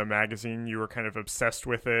working on the magazine, you were kind of obsessed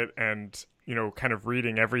with it and, kind of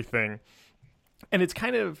reading everything. And it's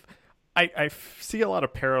kind of, I see a lot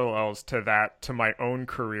of parallels to that, to my own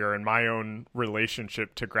career and my own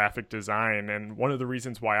relationship to graphic design. And one of the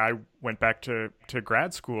reasons why I went back to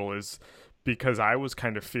grad school is because I was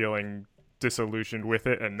kind of feeling disillusioned with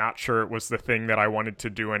it and not sure it was the thing that I wanted to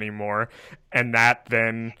do anymore. And that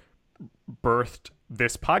then birthed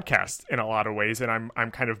this podcast in a lot of ways. And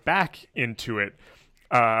I'm kind of back into it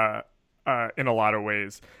in a lot of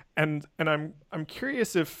ways. And I'm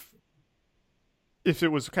curious if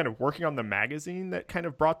it was kind of working on the magazine that kind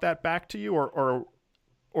of brought that back to you,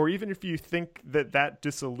 or even if you think that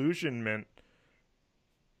disillusionment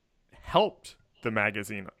helped the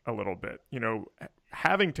magazine a little bit,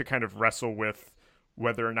 having to kind of wrestle with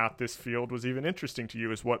whether or not this field was even interesting to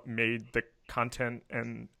you is what made the content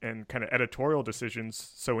and kind of editorial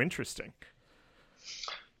decisions so interesting.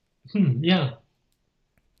 Yeah.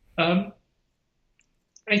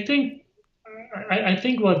 I think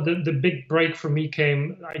what the big break for me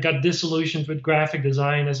came, I got disillusioned with graphic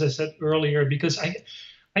design, as I said earlier, because I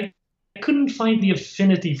couldn't find the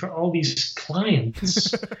affinity for all these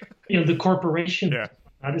clients, the corporation. Yeah.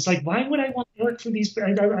 It's like, why would I want to work for these?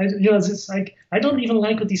 It's like, I don't even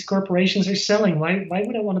like what these corporations are selling. Why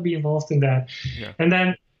would I want to be involved in that? Yeah. And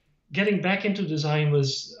then getting back into design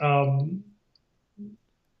was when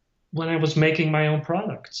I was making my own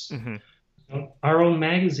products. Mm-hmm. Our own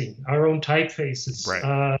magazine, our own typefaces.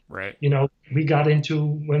 Right. We got into,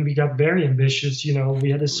 when we got very ambitious, we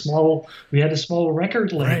had a small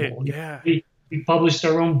record label. Right. Yeah. We published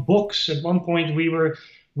our own books. At one point, we were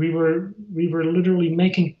literally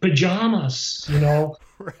making pajamas.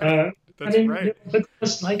 Right. That's right. But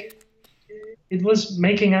it was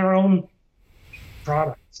making our own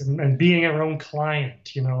products and being our own client.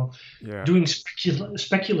 Doing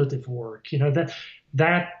speculative work.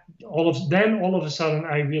 All of a sudden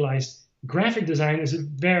I realized graphic design is a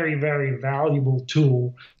very, very valuable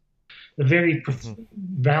tool, a very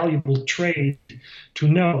valuable trade to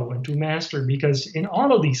know and to master, because in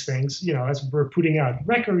all of these things, as we're putting out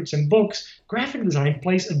records and books, graphic design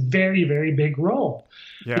plays a very, very big role.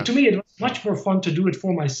 Yeah. But to me, it was much more fun to do it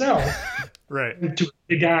for myself right. than to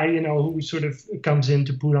the guy, who sort of comes in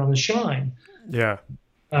to put on a shine. Yeah.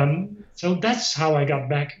 So that's how I got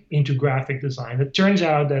back into graphic design. It turns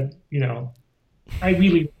out that, I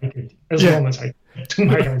really like it as long as I do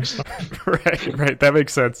my own stuff. Right. That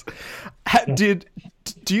makes sense. Do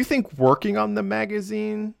you think working on the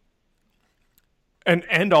magazine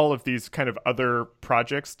and all of these kind of other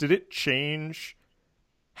projects, did it change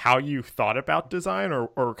how you thought about design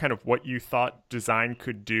or kind of what you thought design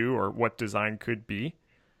could do or what design could be?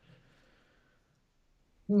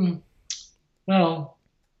 Well,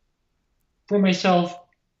 for myself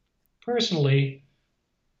personally,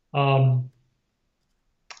 I'm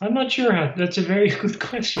not sure how. That's a very good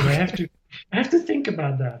question. I have to think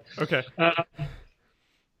about that. Okay.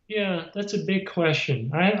 Yeah, that's a big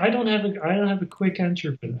question. I don't have a quick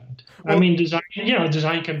answer for that. Well, I mean,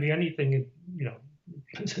 design can be anything.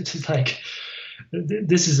 It's like,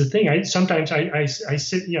 this is the thing. Sometimes I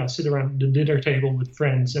sit around the dinner table with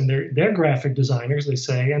friends, and they're graphic designers, they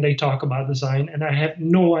say, and they talk about design, and I have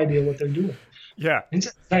no idea what they're doing. Yeah.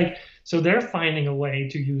 It's like, so they're finding a way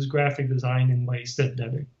to use graphic design in ways that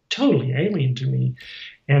are totally alien to me,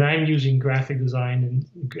 and I'm using graphic design in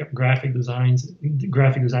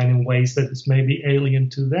ways that is maybe alien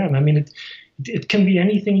to them. I mean, it can be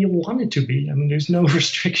anything you want it to be. I mean, there's no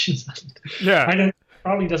restrictions on it. Yeah.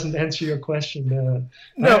 Probably doesn't answer your question.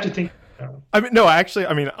 No. I have to think.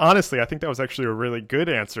 Honestly, I think that was actually a really good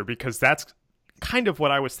answer, because that's kind of what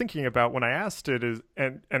I was thinking about when I asked it.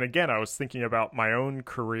 And again, I was thinking about my own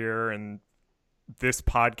career and this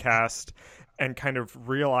podcast, and kind of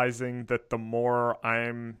realizing that the more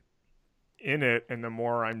I'm in it and the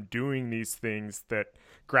more I'm doing these things, that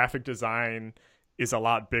graphic design is a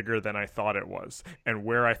lot bigger than I thought it was. And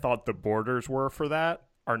where I thought the borders were for that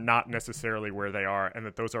are not necessarily where they are, and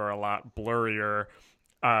that those are a lot blurrier,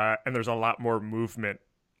 and there's a lot more movement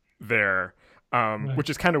there, right. Which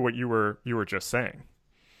is kind of what you were just saying.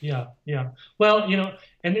 Yeah. Well,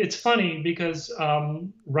 and it's funny because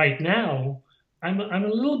right now I'm a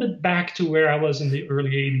little bit back to where I was in the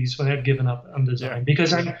early '80s when I'd given up on design,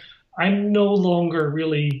 because I'm no longer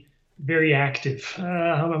really very active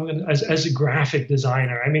as a graphic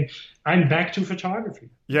designer. I mean, I'm back to photography.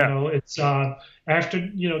 Yeah. It's after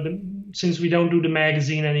since we don't do the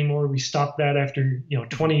magazine anymore, we stopped that after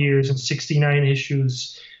 20 years and 69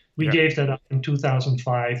 issues. We gave that up in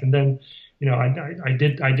 2005, and then I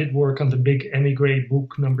did work on the big Emigre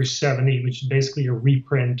book number 70, which is basically a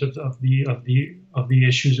reprint of the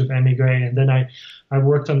issues of Emigre, and then I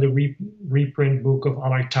worked on the reprint book of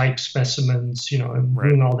other type specimens, and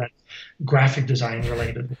doing all that graphic design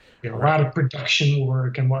related, a lot of production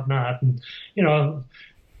work and whatnot, and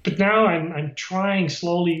but now I'm trying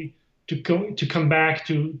slowly to come back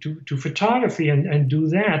to photography and do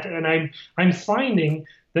that, and I'm finding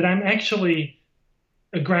that I'm actually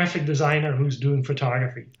a graphic designer who's doing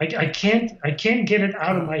photography. I can't get it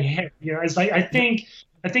out of my head. It's like I think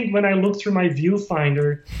when I look through my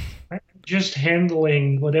viewfinder, I'm just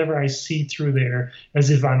handling whatever I see through there as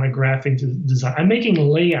if I'm a graphic designer. I'm making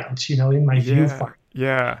layouts, in my viewfinder.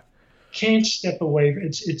 Yeah. Can't step away.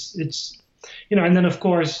 It's and then of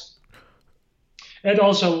course it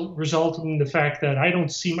also resulted in the fact that I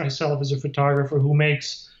don't see myself as a photographer who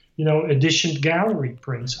makes editioned gallery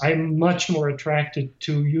prints. I'm much more attracted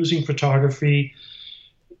to using photography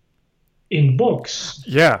in books.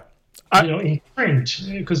 Yeah. In print,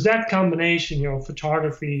 because that combination,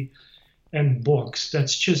 photography and books,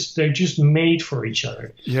 they're just made for each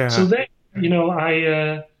other. Yeah. So that,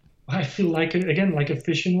 I feel like a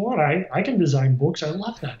fish in water. I can design books. I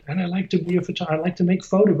love that, and I like to be a photographer. I like to make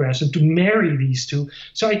photographs and to marry these two.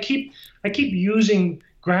 So I keep using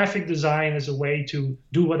graphic design as a way to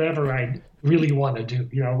do whatever I really want to do.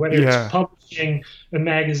 Whether it's publishing a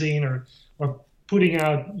magazine or putting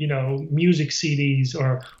out music CDs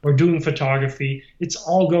or doing photography. It's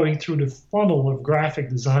all going through the funnel of graphic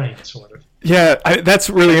design, sort of. Yeah, that's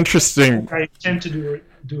really interesting. I tend to do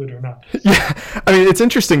it or not. Yeah, I mean, it's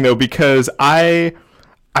interesting though, because I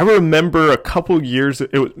remember a couple years,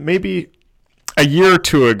 it was maybe a year or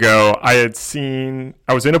two ago, I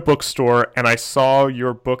was in a bookstore and I saw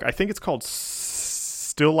your book. I think it's called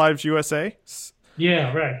Still Lives USA.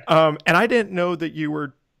 Yeah, right. And I didn't know that you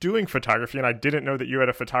were doing photography, and I didn't know that you had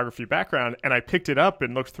a photography background, and I picked it up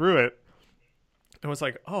and looked through it and was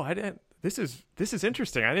like, oh, this is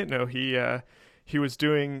interesting. I didn't know he was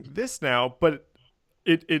doing this now, but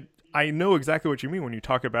I know exactly what you mean when you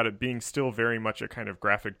talk about it being still very much a kind of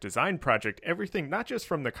graphic design project. Everything, not just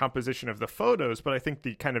from the composition of the photos, but I think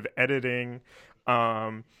the kind of editing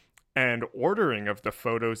and ordering of the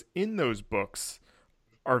photos in those books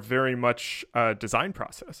are very much a design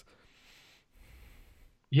process.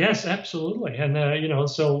 Yes, absolutely. And,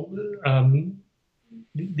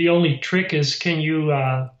 the only trick is, can you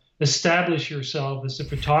establish yourself as a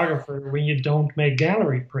photographer when you don't make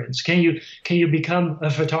gallery prints? Can you become a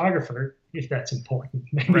photographer, if that's important?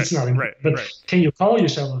 Maybe it's not important, but can you call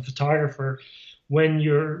yourself a photographer when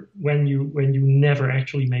you never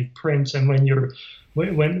actually make prints, and when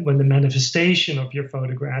the manifestation of your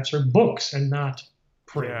photographs are books and not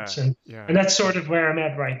prints? And that's sort of where I'm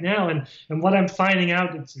at right now. And what I'm finding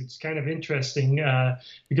out, it's kind of interesting,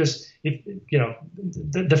 because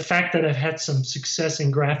the fact that I've had some success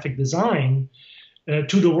in graphic design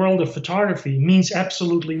to the world of photography means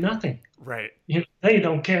absolutely nothing. Right. They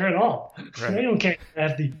don't care at all. Right. They don't care to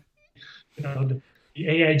have the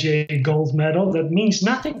AIJ gold medal. That means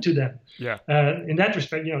nothing to them. Yeah. In that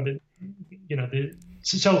respect,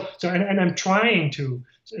 so I'm trying to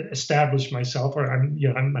establish myself, or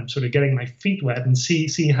I'm sort of getting my feet wet and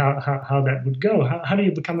see how that would go. How do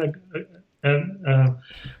you become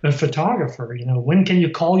a photographer? When can you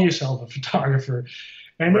call yourself a photographer?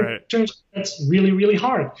 And it turns out that's really, really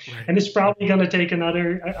hard. Right. And it's probably going to take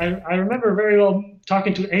another. I remember very well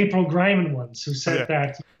talking to April Greiman once, who said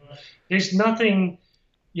that there's nothing,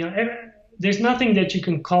 there's nothing that you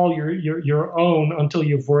can call your own until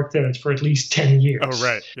you've worked at it for at least 10 years. Oh,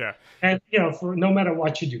 right. Yeah. And, for no matter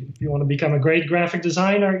what you do, if you want to become a great graphic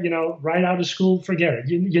designer, right out of school, forget it.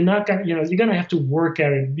 You're not going to, you're going to have to work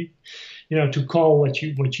at it, to call what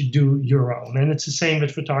you do your own. And it's the same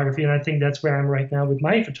with photography. And I think that's where I'm right now with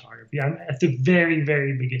my photography. I'm at the very,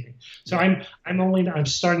 very beginning. So I'm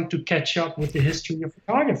starting to catch up with the history of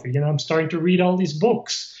photography. I'm starting to read all these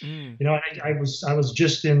books. I was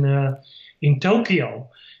just in Tokyo,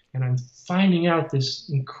 and I'm finding out this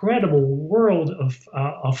incredible world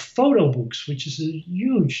of photo books, which is a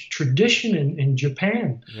huge tradition in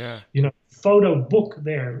Japan. Yeah. Photo book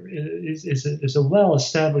there is a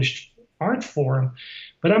well-established art form,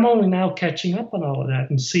 but I'm only now catching up on all of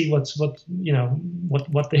that and see what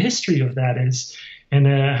the history of that is, and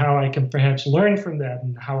how I can perhaps learn from that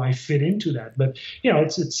and how I fit into that. But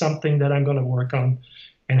it's something that I'm going to work on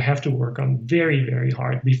and have to work on very, very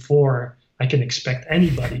hard before I can expect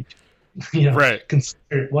anybody Right.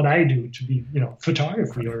 consider what I do to be,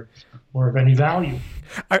 photography or of any value.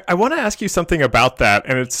 I want to ask you something about that,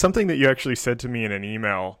 and it's something that you actually said to me in an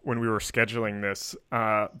email when we were scheduling this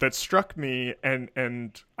that struck me,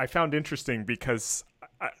 and I found interesting because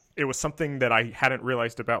it was something that I hadn't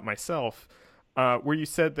realized about myself, where you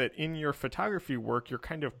said that in your photography work, you're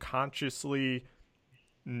kind of consciously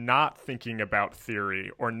not thinking about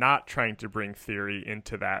theory or not trying to bring theory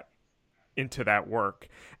into that work.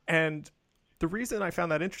 And the reason I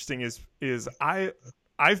found that interesting is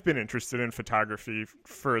I've been interested in photography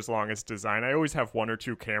for as long as design. I always have one or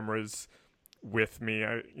two cameras with me.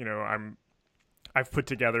 I've put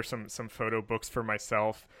together some photo books for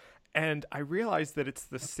myself, and I realized that it's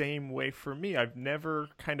the same way for me. I've never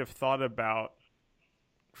kind of thought about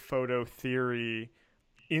photo theory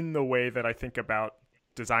in the way that I think about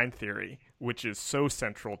design theory, which is so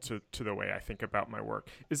central to the way I think about my work.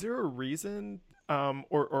 Is there a reason,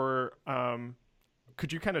 or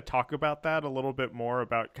could you kind of talk about that a little bit more,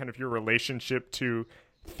 about kind of your relationship to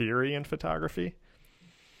theory in photography?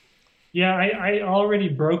 Yeah, I already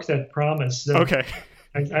broke that promise. Okay.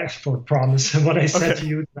 I promise what I said to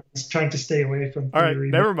you. I was trying to stay away from theory. All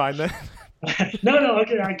right, never mind then. No,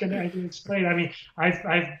 okay, I can explain. I mean,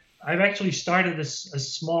 I've actually started a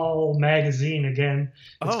small magazine again.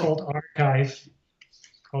 It's called Archive.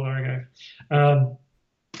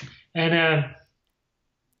 And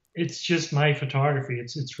it's just my photography.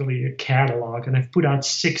 It's really a catalog, and I've put out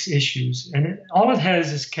 6 issues, and all it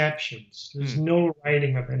has is captions. There's no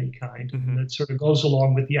writing of any kind. Mm-hmm. That sort of goes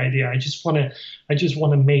along with the idea. I just want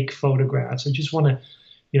to make photographs. I just want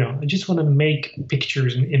to make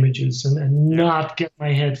pictures and images, and not get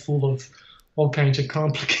my head full of all kinds of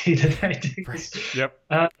complicated ideas. Right.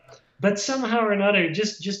 Yep. But somehow or another,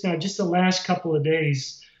 just the last couple of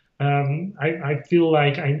days, I feel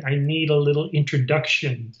like I need a little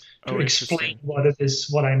introduction to explain what it is,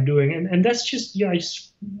 what I'm doing, and that's just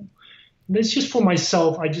that's just for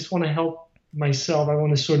myself. I just want to help myself. I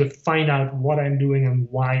want to sort of find out what I'm doing and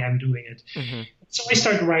why I'm doing it. Mm-hmm. So I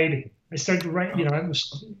started writing. I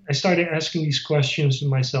started asking these questions to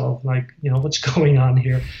myself, like, what's going on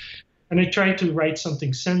here? And I tried to write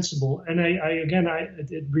something sensible. And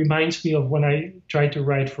it reminds me of when I tried to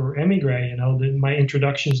write for Emigre, my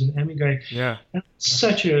introductions in Emigre. Yeah. And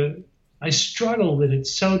I struggle with it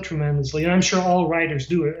so tremendously. And I'm sure all writers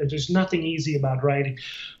do it. There's nothing easy about writing,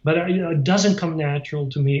 but it doesn't come natural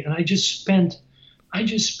to me. And I just spent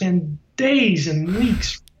days and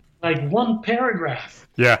weeks, like one paragraph.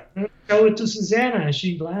 Yeah. And I show it to Susanna, and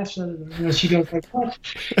she laughs at it, and she goes like, "What?"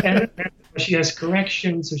 And she has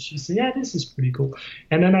corrections, so she says, "Yeah, this is pretty cool."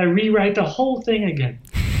 And then I rewrite the whole thing again.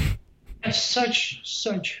 I have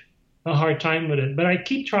such a hard time with it, but I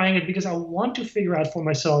keep trying it because I want to figure out for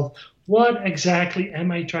myself, what exactly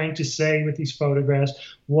am I trying to say with these photographs?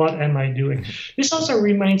 What am I doing? This also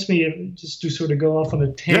reminds me of, just to sort of go off on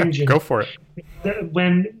a tangent. Yeah, go for it.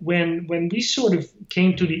 When we sort of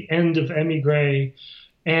came to the end of Emigre,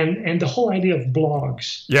 and the whole idea of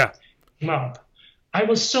blogs came up, I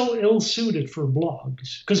was so ill-suited for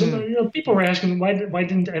blogs because people were asking why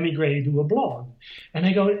didn't Emigre do a blog, and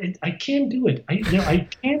I go, I can't do it. I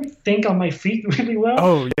can't think on my feet really well.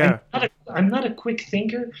 Oh yeah. I'm not a quick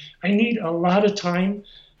thinker. I need a lot of time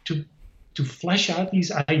to flesh out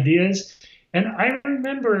these ideas. And I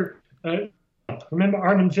remember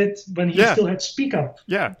Armin Witt when he still had Speak Up.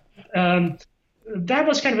 Yeah. That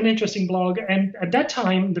was kind of an interesting blog, and at that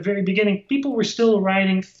time, the very beginning, people were still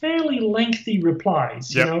writing fairly lengthy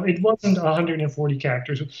replies. Yep. It wasn't 140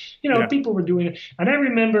 characters. People were doing it, and I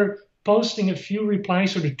remember posting a few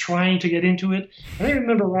replies, sort of trying to get into it. And I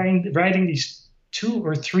remember writing these 2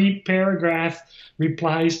 or 3 paragraph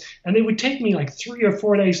replies, and it would take me like 3 or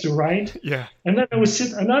 4 days to write. Yeah. And then I would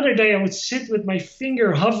sit with my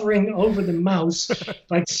finger hovering over the mouse,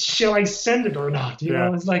 like, shall I send it or not?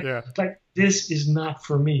 It's like this is not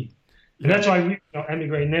for me. And that's why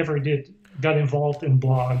Emigre never got involved in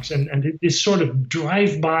blogs, and this sort of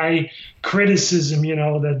drive-by criticism,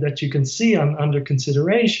 that you can see under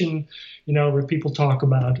consideration, where people talk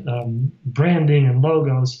about branding and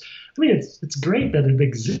logos. I mean, it's great that it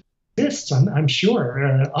exists. I'm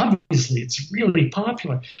sure. Obviously, it's really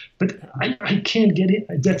popular, but I can't get it.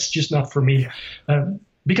 That's just not for me.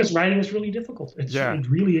 Because writing is really difficult. It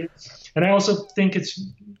really is. And I also think it's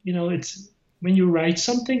when you write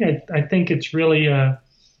something, I think it's really, I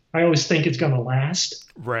always think it's going to last.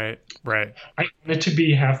 Right. I want it to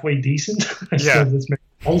be halfway decent. So that's my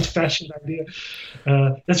old-fashioned idea.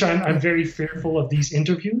 That's why I'm very fearful of these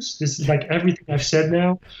interviews. This is like everything I've said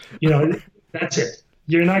now. That's it.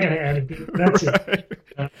 You're not going to edit it. That's it.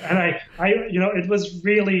 And I it was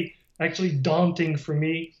really, actually daunting for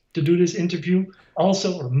me to do this interview.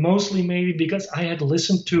 Also, or mostly maybe because I had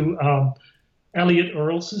listened to Elliot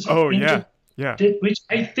Earls' interview, which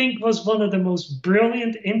I think was one of the most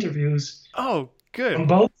brilliant interviews. Oh, good. On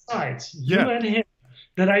both sides, you and him,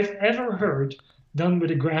 that I've ever heard done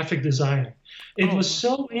with a graphic designer. It was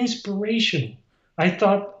so inspirational. I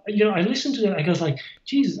thought, I listened to it. I was like,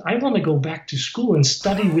 Jesus, I want to go back to school and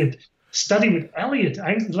study with Elliot.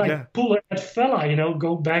 I like pull that fella,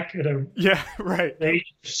 go back at a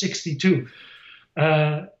age of 62.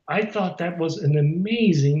 I thought that was an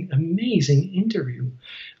amazing, amazing interview.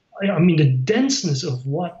 I mean, the denseness of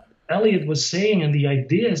what Elliot was saying and the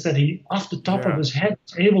ideas that he, off the top of his head,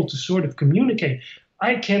 was able to sort of communicate.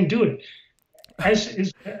 I can't do it. As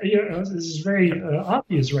is, this is very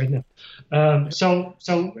obvious right now. So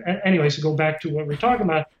anyways, to go back to what we're talking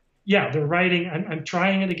about, the writing, I'm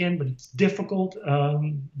trying it again, but it's difficult.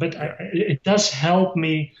 But it does help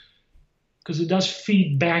me because it does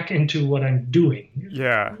feed back into what I'm doing.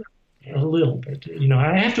 Yeah. A little bit.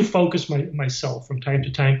 I have to focus myself from time to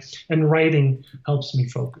time, and writing helps me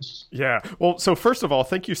focus. Yeah. Well, so first of all,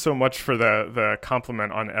 thank you so much for the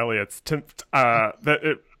compliment on Elliot's.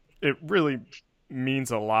 That it really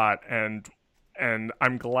means a lot, and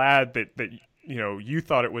I'm glad that you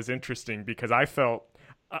thought it was interesting, because I felt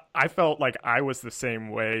like I was the same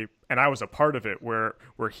way, and I was a part of it where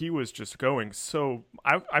he was just going so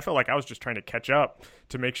I felt like I was just trying to catch up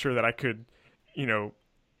to make sure that I could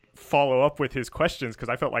follow up with his questions, because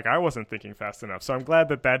I felt like I wasn't thinking fast enough. So I'm glad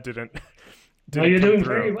that didn't well, you're doing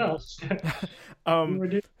through. Very well. We're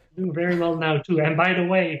doing very well now too. And by the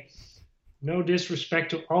way, no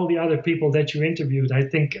disrespect to all the other people that you interviewed. I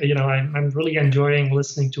think I'm really enjoying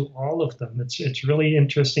listening to all of them. It's really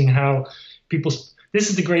interesting how this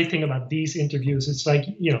is the great thing about these interviews. It's like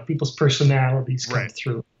people's personalities come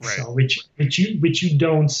through, so which you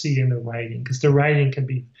don't see in the writing, because the writing can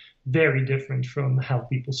be very different from how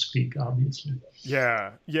people speak, obviously.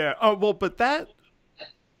 Yeah. Oh well, but that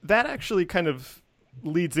actually kind of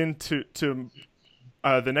leads into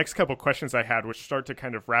the next couple questions I had, which start to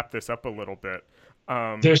kind of wrap this up a little bit.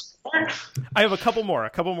 There's more? I have a couple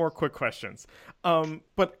more quick questions. But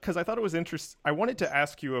because I thought it was interesting, I wanted to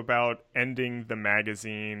ask you about ending the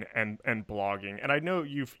magazine and blogging. And I know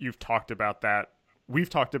you've talked about that. We've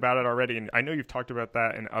talked about it already, and I know you've talked about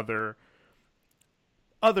that in other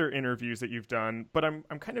interviews that you've done. But I'm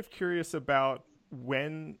kind of curious about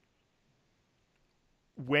when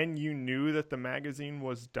you knew that the magazine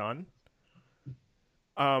was done.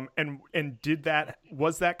 And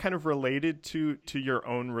was that kind of related to your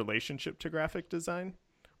own relationship to graphic design,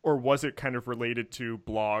 or was it kind of related to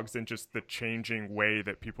blogs and just the changing way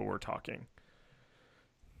that people were talking?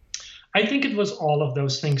 I think it was all of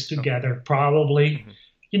those things together, probably.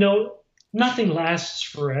 Mm-hmm. Nothing lasts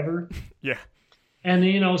forever. Yeah.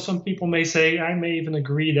 And, some people may say, I may even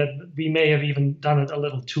agree that we may have even done it a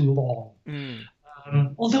little too long.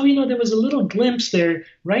 Although, there was a little glimpse there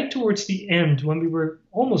right towards the end when we were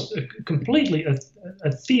almost completely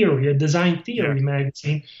a design theory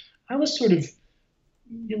magazine. I was sort of,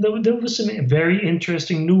 there was some very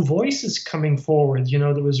interesting new voices coming forward.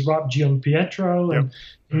 There was Rob Gianpietro and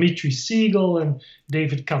Dmitry Siegel and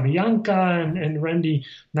David Kamiyanka and Randy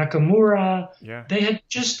Nakamura. Yeah. They had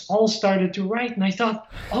just all started to write, and I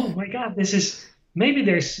thought, oh my God, this is... Maybe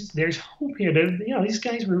there's hope here that these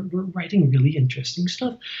guys were writing really interesting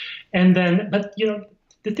stuff, and then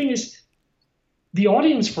the thing is, the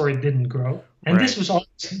audience for it didn't grow, and this was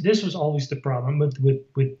always the problem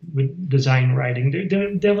with design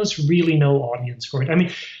writing. There was really no audience for it. I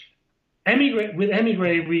mean,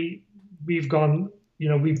 Emigre, we've gone,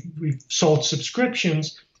 we've sold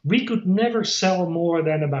subscriptions. We could never sell more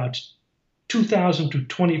than about 2,000 to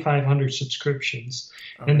 2,500 subscriptions,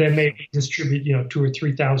 and then maybe distribute 2,000 or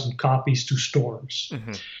 3,000 copies to stores.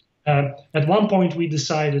 Mm-hmm. At one point, we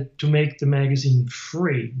decided to make the magazine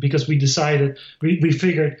free, because we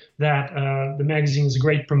figured that the magazine is a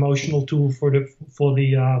great promotional tool for the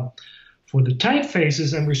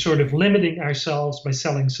typefaces, and we're sort of limiting ourselves by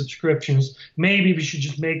selling subscriptions. Maybe we should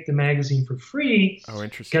just make the magazine for free. Oh,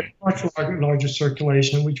 interesting. Get much larger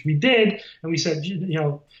circulation, which we did, and we said,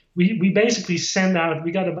 we basically send out.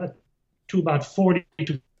 We got about 40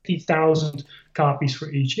 to 50,000 copies for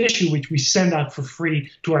each issue, which we send out for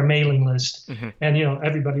free to our mailing list, and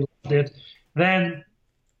everybody loved it. Then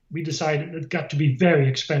we decided it got to be very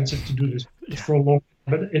expensive to do this for a long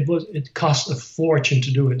time, but it cost a fortune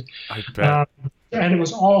to do it. I bet. And it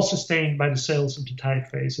was all sustained by the sales of the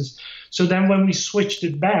typefaces. So then when we switched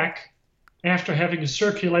it back, after having a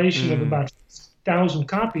circulation of about 1,000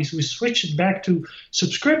 copies, we switched it back to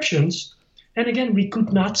subscriptions. And again, we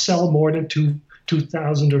could not sell more than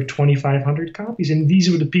 2,000 or 2,500 copies. And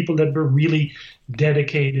these were the people that were really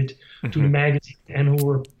dedicated to the magazine and who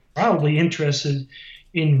were probably interested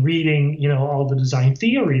in reading, all the design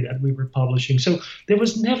theory that we were publishing. So there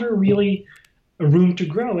was never really a room to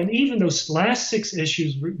grow. And even those last 6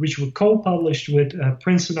 issues, which were co-published with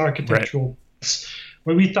Princeton Architectural Press,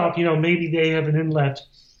 where we thought, maybe they have an inlet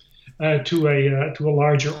to a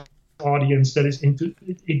larger audience that is into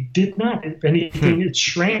it did not. If anything, it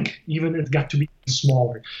shrank. Even it got to be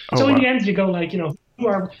smaller. So in the end, you go like,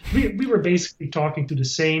 we were basically talking to the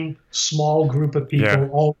same small group of people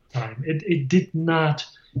all the time. It did not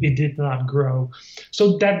grow.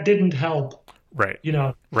 So that didn't help. Right.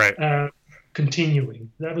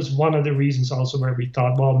 Continuing. That was one of the reasons also where we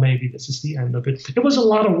thought, well, maybe this is the end of it. It was a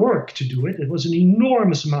lot of work to do it. It was an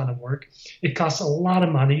enormous amount of work. It cost a lot of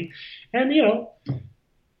money. And,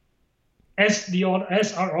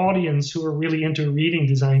 as our audience who are really into reading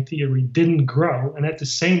design theory didn't grow, and at the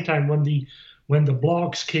same time when the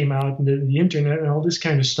blogs came out and the internet and all this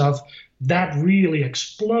kind of stuff, that really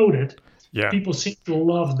exploded. Yeah. People seem to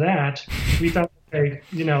love that. We thought, okay,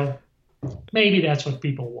 maybe that's what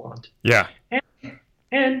people want. Yeah.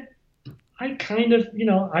 And I kind of,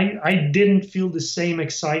 I didn't feel the same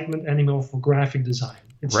excitement anymore for graphic design.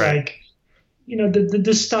 It's like,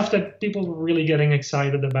 the stuff that people were really getting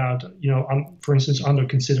excited about, for instance, Under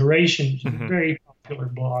Consideration, which is a very popular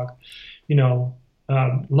blog,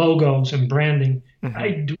 logos and branding,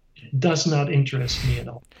 does not interest me at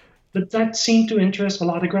all. But that seemed to interest a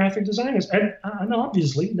lot of graphic designers. And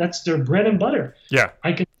obviously, that's their bread and butter. Yeah.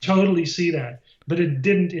 I can totally see that. But it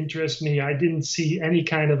didn't interest me. I didn't see any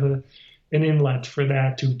kind of an inlet for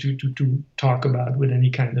that to talk about with any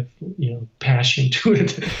kind of, passion to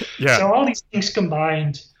it. Yeah. So all these things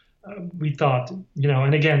combined, we thought,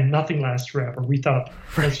 and again, nothing lasts forever. We thought,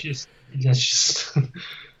 let's just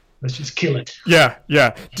kill it. Yeah.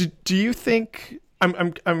 Yeah. Do you think,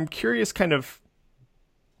 I'm curious kind of,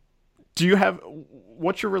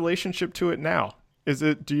 what's your relationship to it now?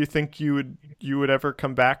 Do you think you would ever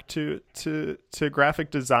come back to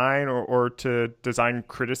graphic design or to design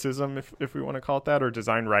criticism, if we want to call it that, or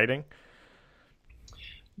design writing?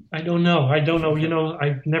 I don't know. I've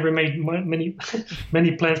never made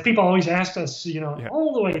many plans. People always ask us,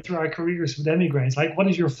 all the way through our careers with Emigre, like, what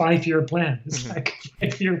is your 5-year plan? It's like a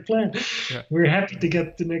 5-year plan. Yeah. We're happy to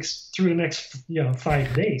get through the next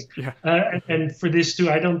 5 days. Yeah. And for this too,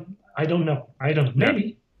 I don't know.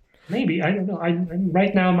 Maybe I don't know.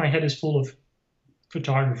 Right now my head is full of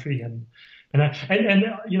photography and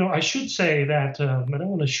I should say that I don't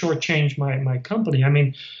want to shortchange my company. I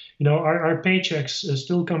mean, our paychecks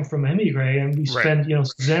still come from Emigre, and we spend,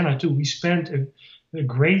 Susanna too. We spent a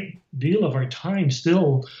great deal of our time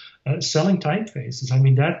still selling typefaces. I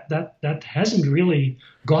mean, that hasn't really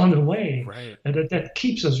gone away, and that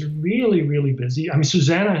keeps us really, really busy. I mean,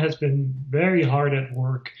 Susanna has been very hard at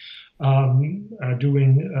work.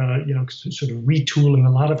 Doing, sort of retooling a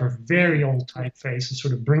lot of her very old typefaces,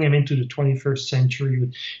 sort of bring them into the 21st century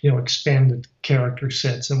with, expanded character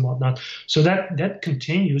sets and whatnot. So that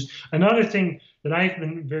continues. Another thing that I've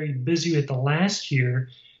been very busy with the last year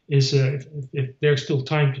is, if there's still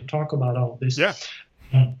time to talk about all this,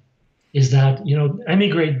 is that,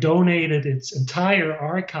 Emigre donated its entire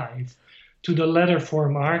archive to the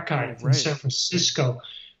Letterform Archive in San Francisco.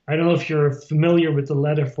 I don't know if you're familiar with the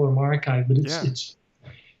Letterform Archive, but it's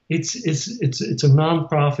a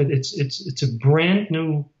nonprofit. It's a brand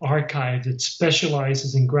new archive that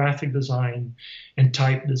specializes in graphic design and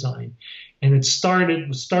type design. And it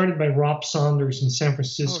was started by Rob Saunders in San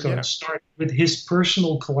Francisco. It started with his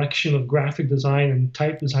personal collection of graphic design and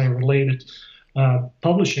type design related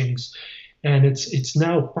publishings, and it's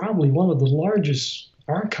now probably one of the largest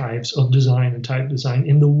archives of design and type design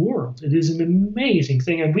in the world. It is an amazing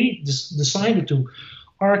thing, and we decided to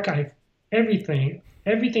archive everything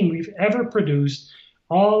we've ever produced,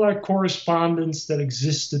 all our correspondence that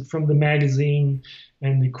existed from the magazine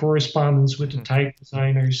and the correspondence with the type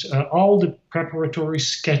designers, all the preparatory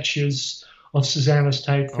sketches of Susanna's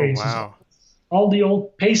typefaces, all the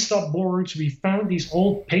old paste-up boards. We found these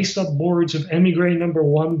old paste-up boards of Emigre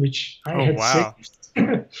 #1, which I had saved.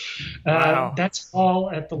 That's all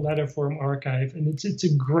at the Letterform Archive, and it's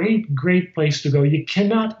a great place to go. You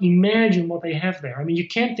cannot imagine what they have there. I mean, you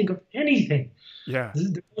can't think of anything. Yeah,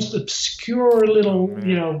 the most obscure little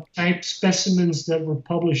type specimens that were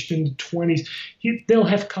published in the 20s. They'll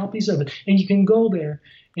have copies of it, and you can go there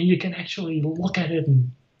and you can actually look at it and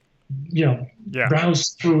browse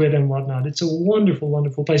through it and whatnot. It's a wonderful,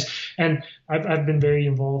 wonderful place. And I've been very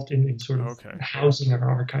involved in sort of housing our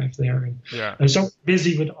archive there. And so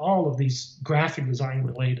busy with all of these graphic design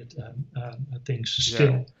related things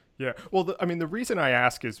still. Yeah. Well, the reason I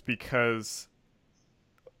ask is because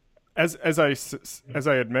as I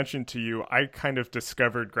had mentioned to you, I kind of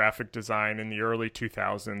discovered graphic design in the early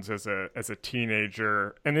 2000s as a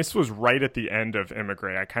teenager, and this was right at the end of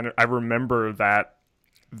Emigre. I remember that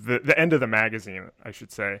the end of the magazine, I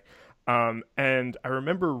should say, and I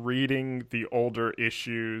remember reading the older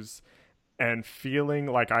issues and feeling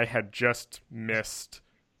like I had just missed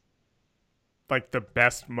like the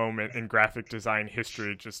best moment in graphic design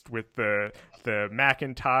history, just with the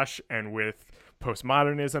Macintosh and with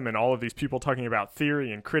postmodernism and all of these people talking about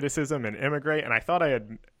theory and criticism and Emigre, and I thought I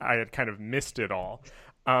had kind of missed it all.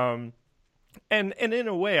 And in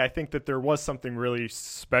a way, I think that there was something really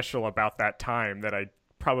special about that time that I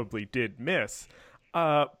probably did miss.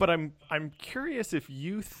 But I'm curious if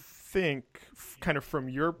you think, kind of from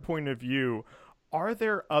your point of view, are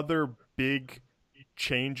there other big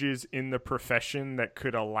changes in the profession that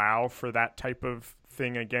could allow for that type of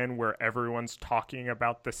thing again, where everyone's talking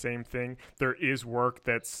about the same thing? There is work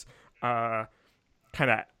that's kind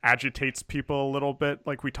of agitates people a little bit,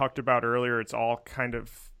 like we talked about earlier. It's all kind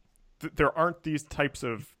of there aren't these types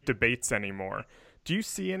of debates anymore. Do you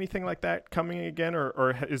see anything like that coming again,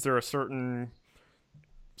 or is there a certain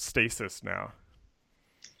stasis now?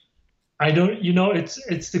 I don't.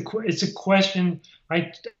 It's a question.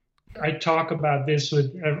 I talk about this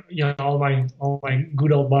with all my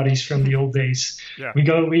good old buddies from the old days. Yeah. We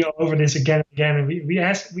go over this again and again, and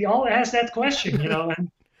we all ask that question, and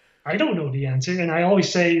I don't know the answer. And I always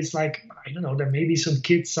say it's like, I don't know, there may be some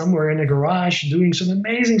kids somewhere in a garage doing some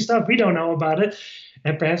amazing stuff. We don't know about it,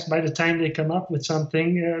 and perhaps by the time they come up with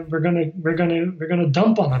something, we're gonna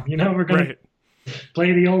dump on them. We're gonna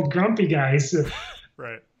play the old grumpy guys.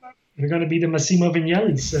 Right. We're going to be the Massimo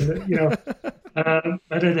Vignellis,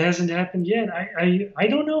 but it hasn't happened yet. I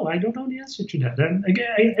don't know. I don't know the answer to that. And again,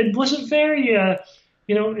 it was a very,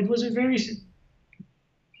 it was a very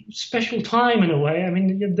special time in a way. I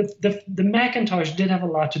mean, the Macintosh did have a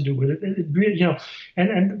lot to do with it. It really,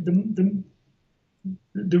 and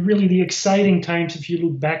the really exciting times, if you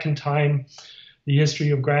look back in time, the history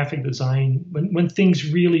of graphic design, when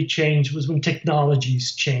things really changed was when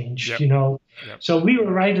technologies changed, Yep. So we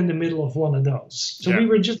were right in the middle of one of those. So we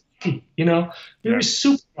were just lucky, we were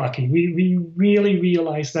super lucky. We really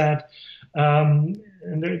realized that. And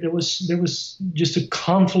there was just a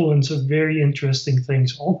confluence of very interesting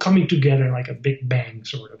things all coming together like a big bang,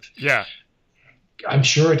 sort of. Yeah. I'm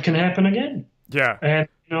sure it can happen again. Yeah. And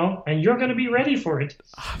and you're going to be ready for it.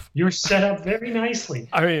 You're set up very nicely.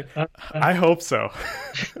 I mean, I hope so.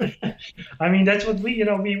 I mean, that's what we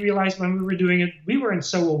realized when we were doing it. We weren't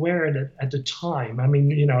so aware of it at the time. I mean,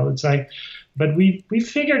 it's like, but we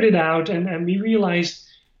figured it out, and we realized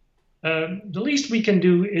the least we can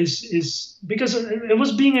do is because it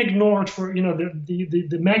was being ignored for,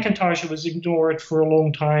 the Macintosh was ignored for a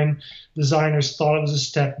long time. Designers thought it was a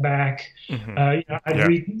step back. Mm-hmm. I'd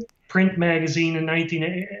read Print magazine in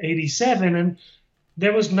 1987, and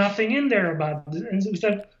there was nothing in there about it. And it was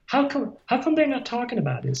like, how come they're not talking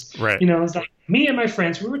about this? Right. It's like me and my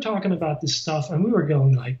friends, we were talking about this stuff, and we were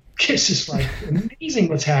going like, this is like amazing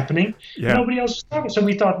what's happening. Yeah. Nobody else was talking. So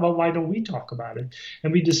we thought, well, why don't we talk about it?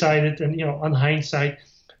 And we decided, and on hindsight,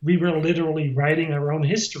 we were literally writing our own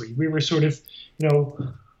history. We were sort of,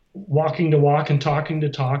 walking the walk and talking the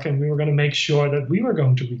talk, and we were going to make sure that we were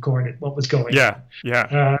going to record it, what was going on.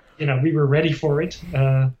 Yeah. We were ready for it.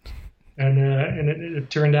 And it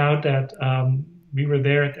turned out that we were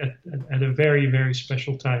there at a very, very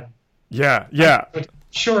special time. Yeah. But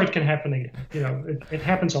sure, it can happen again. It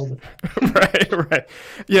happens all the time. Right.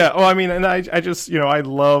 Yeah. Well, I mean, and I just, I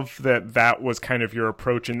love that was kind of your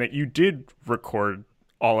approach, and that you did record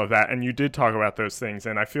all of that, and you did talk about those things.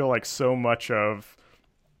 And I feel like so much of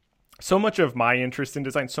my interest in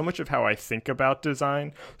design, so much of how I think about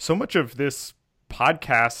design, so much of this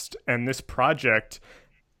podcast and this project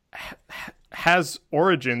has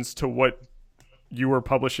origins to what you were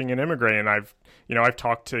publishing in Emigre. And I've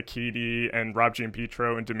talked to Keedy and Rob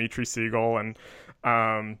Gianpietro and Dimitri Siegel and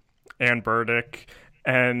Ann Burdick.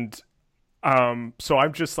 And so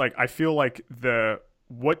I'm just like, I feel like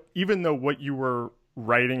even though what you were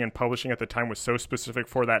writing and publishing at the time was so specific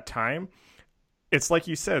for that time, it's like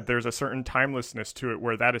you said, there's a certain timelessness to it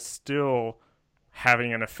where that is still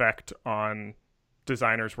having an effect on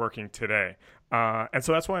designers working today. And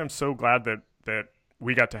so that's why I'm so glad that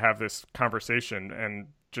we got to have this conversation, and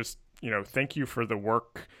just, thank you for the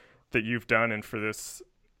work that you've done and for this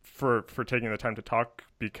for taking the time to talk,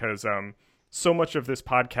 because so much of this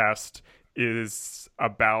podcast is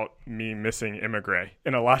about me missing Immigré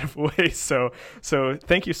in a lot of ways. So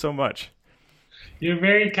thank you so much. You're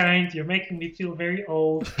very kind. You're making me feel very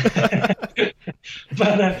old.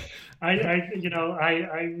 But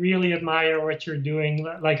I really admire what you're doing.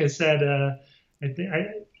 Like I said,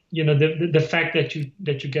 the fact that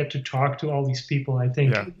you get to talk to all these people, I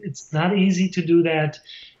think it's not easy to do that.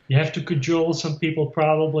 You have to cajole some people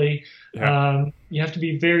probably. Yeah. You have to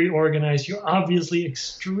be very organized. You're obviously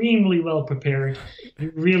extremely well prepared.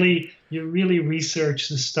 You really research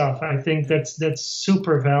the stuff. I think that's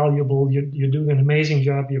super valuable. You're doing an amazing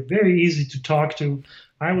job. You're very easy to talk to.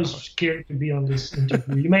 I was scared to be on this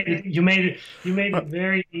interview. You made it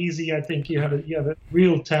very easy. I think you have a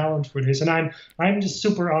real talent for this, and I'm just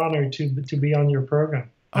super honored to be on your program.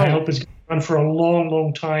 I hope it's going on for a long,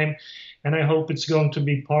 long time. And I hope it's going to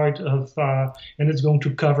be part of, and it's going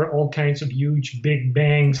to cover all kinds of huge big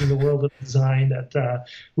bangs in the world of design that,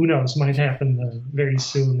 who knows, might happen very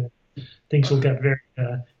soon. Things will get very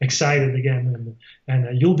excited again,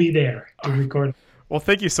 and you'll be there to record. Well,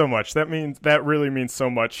 thank you so much. That really means so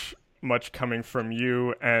much coming from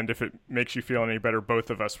you. And if it makes you feel any better,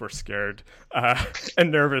 both of us were scared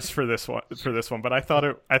and nervous for this one. But I thought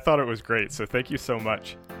it was great. So thank you so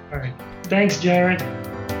much. All right. Thanks, Jared.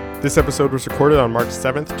 This episode was recorded on March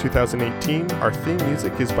 7th, 2018. Our theme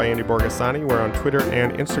music is by Andy Borgasani. We're on Twitter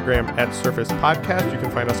and Instagram at Surface Podcast. You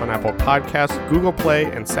can find us on Apple Podcasts, Google Play,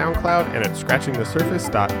 and SoundCloud, and at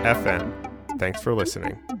scratchingthesurface.fm. Thanks for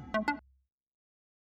listening.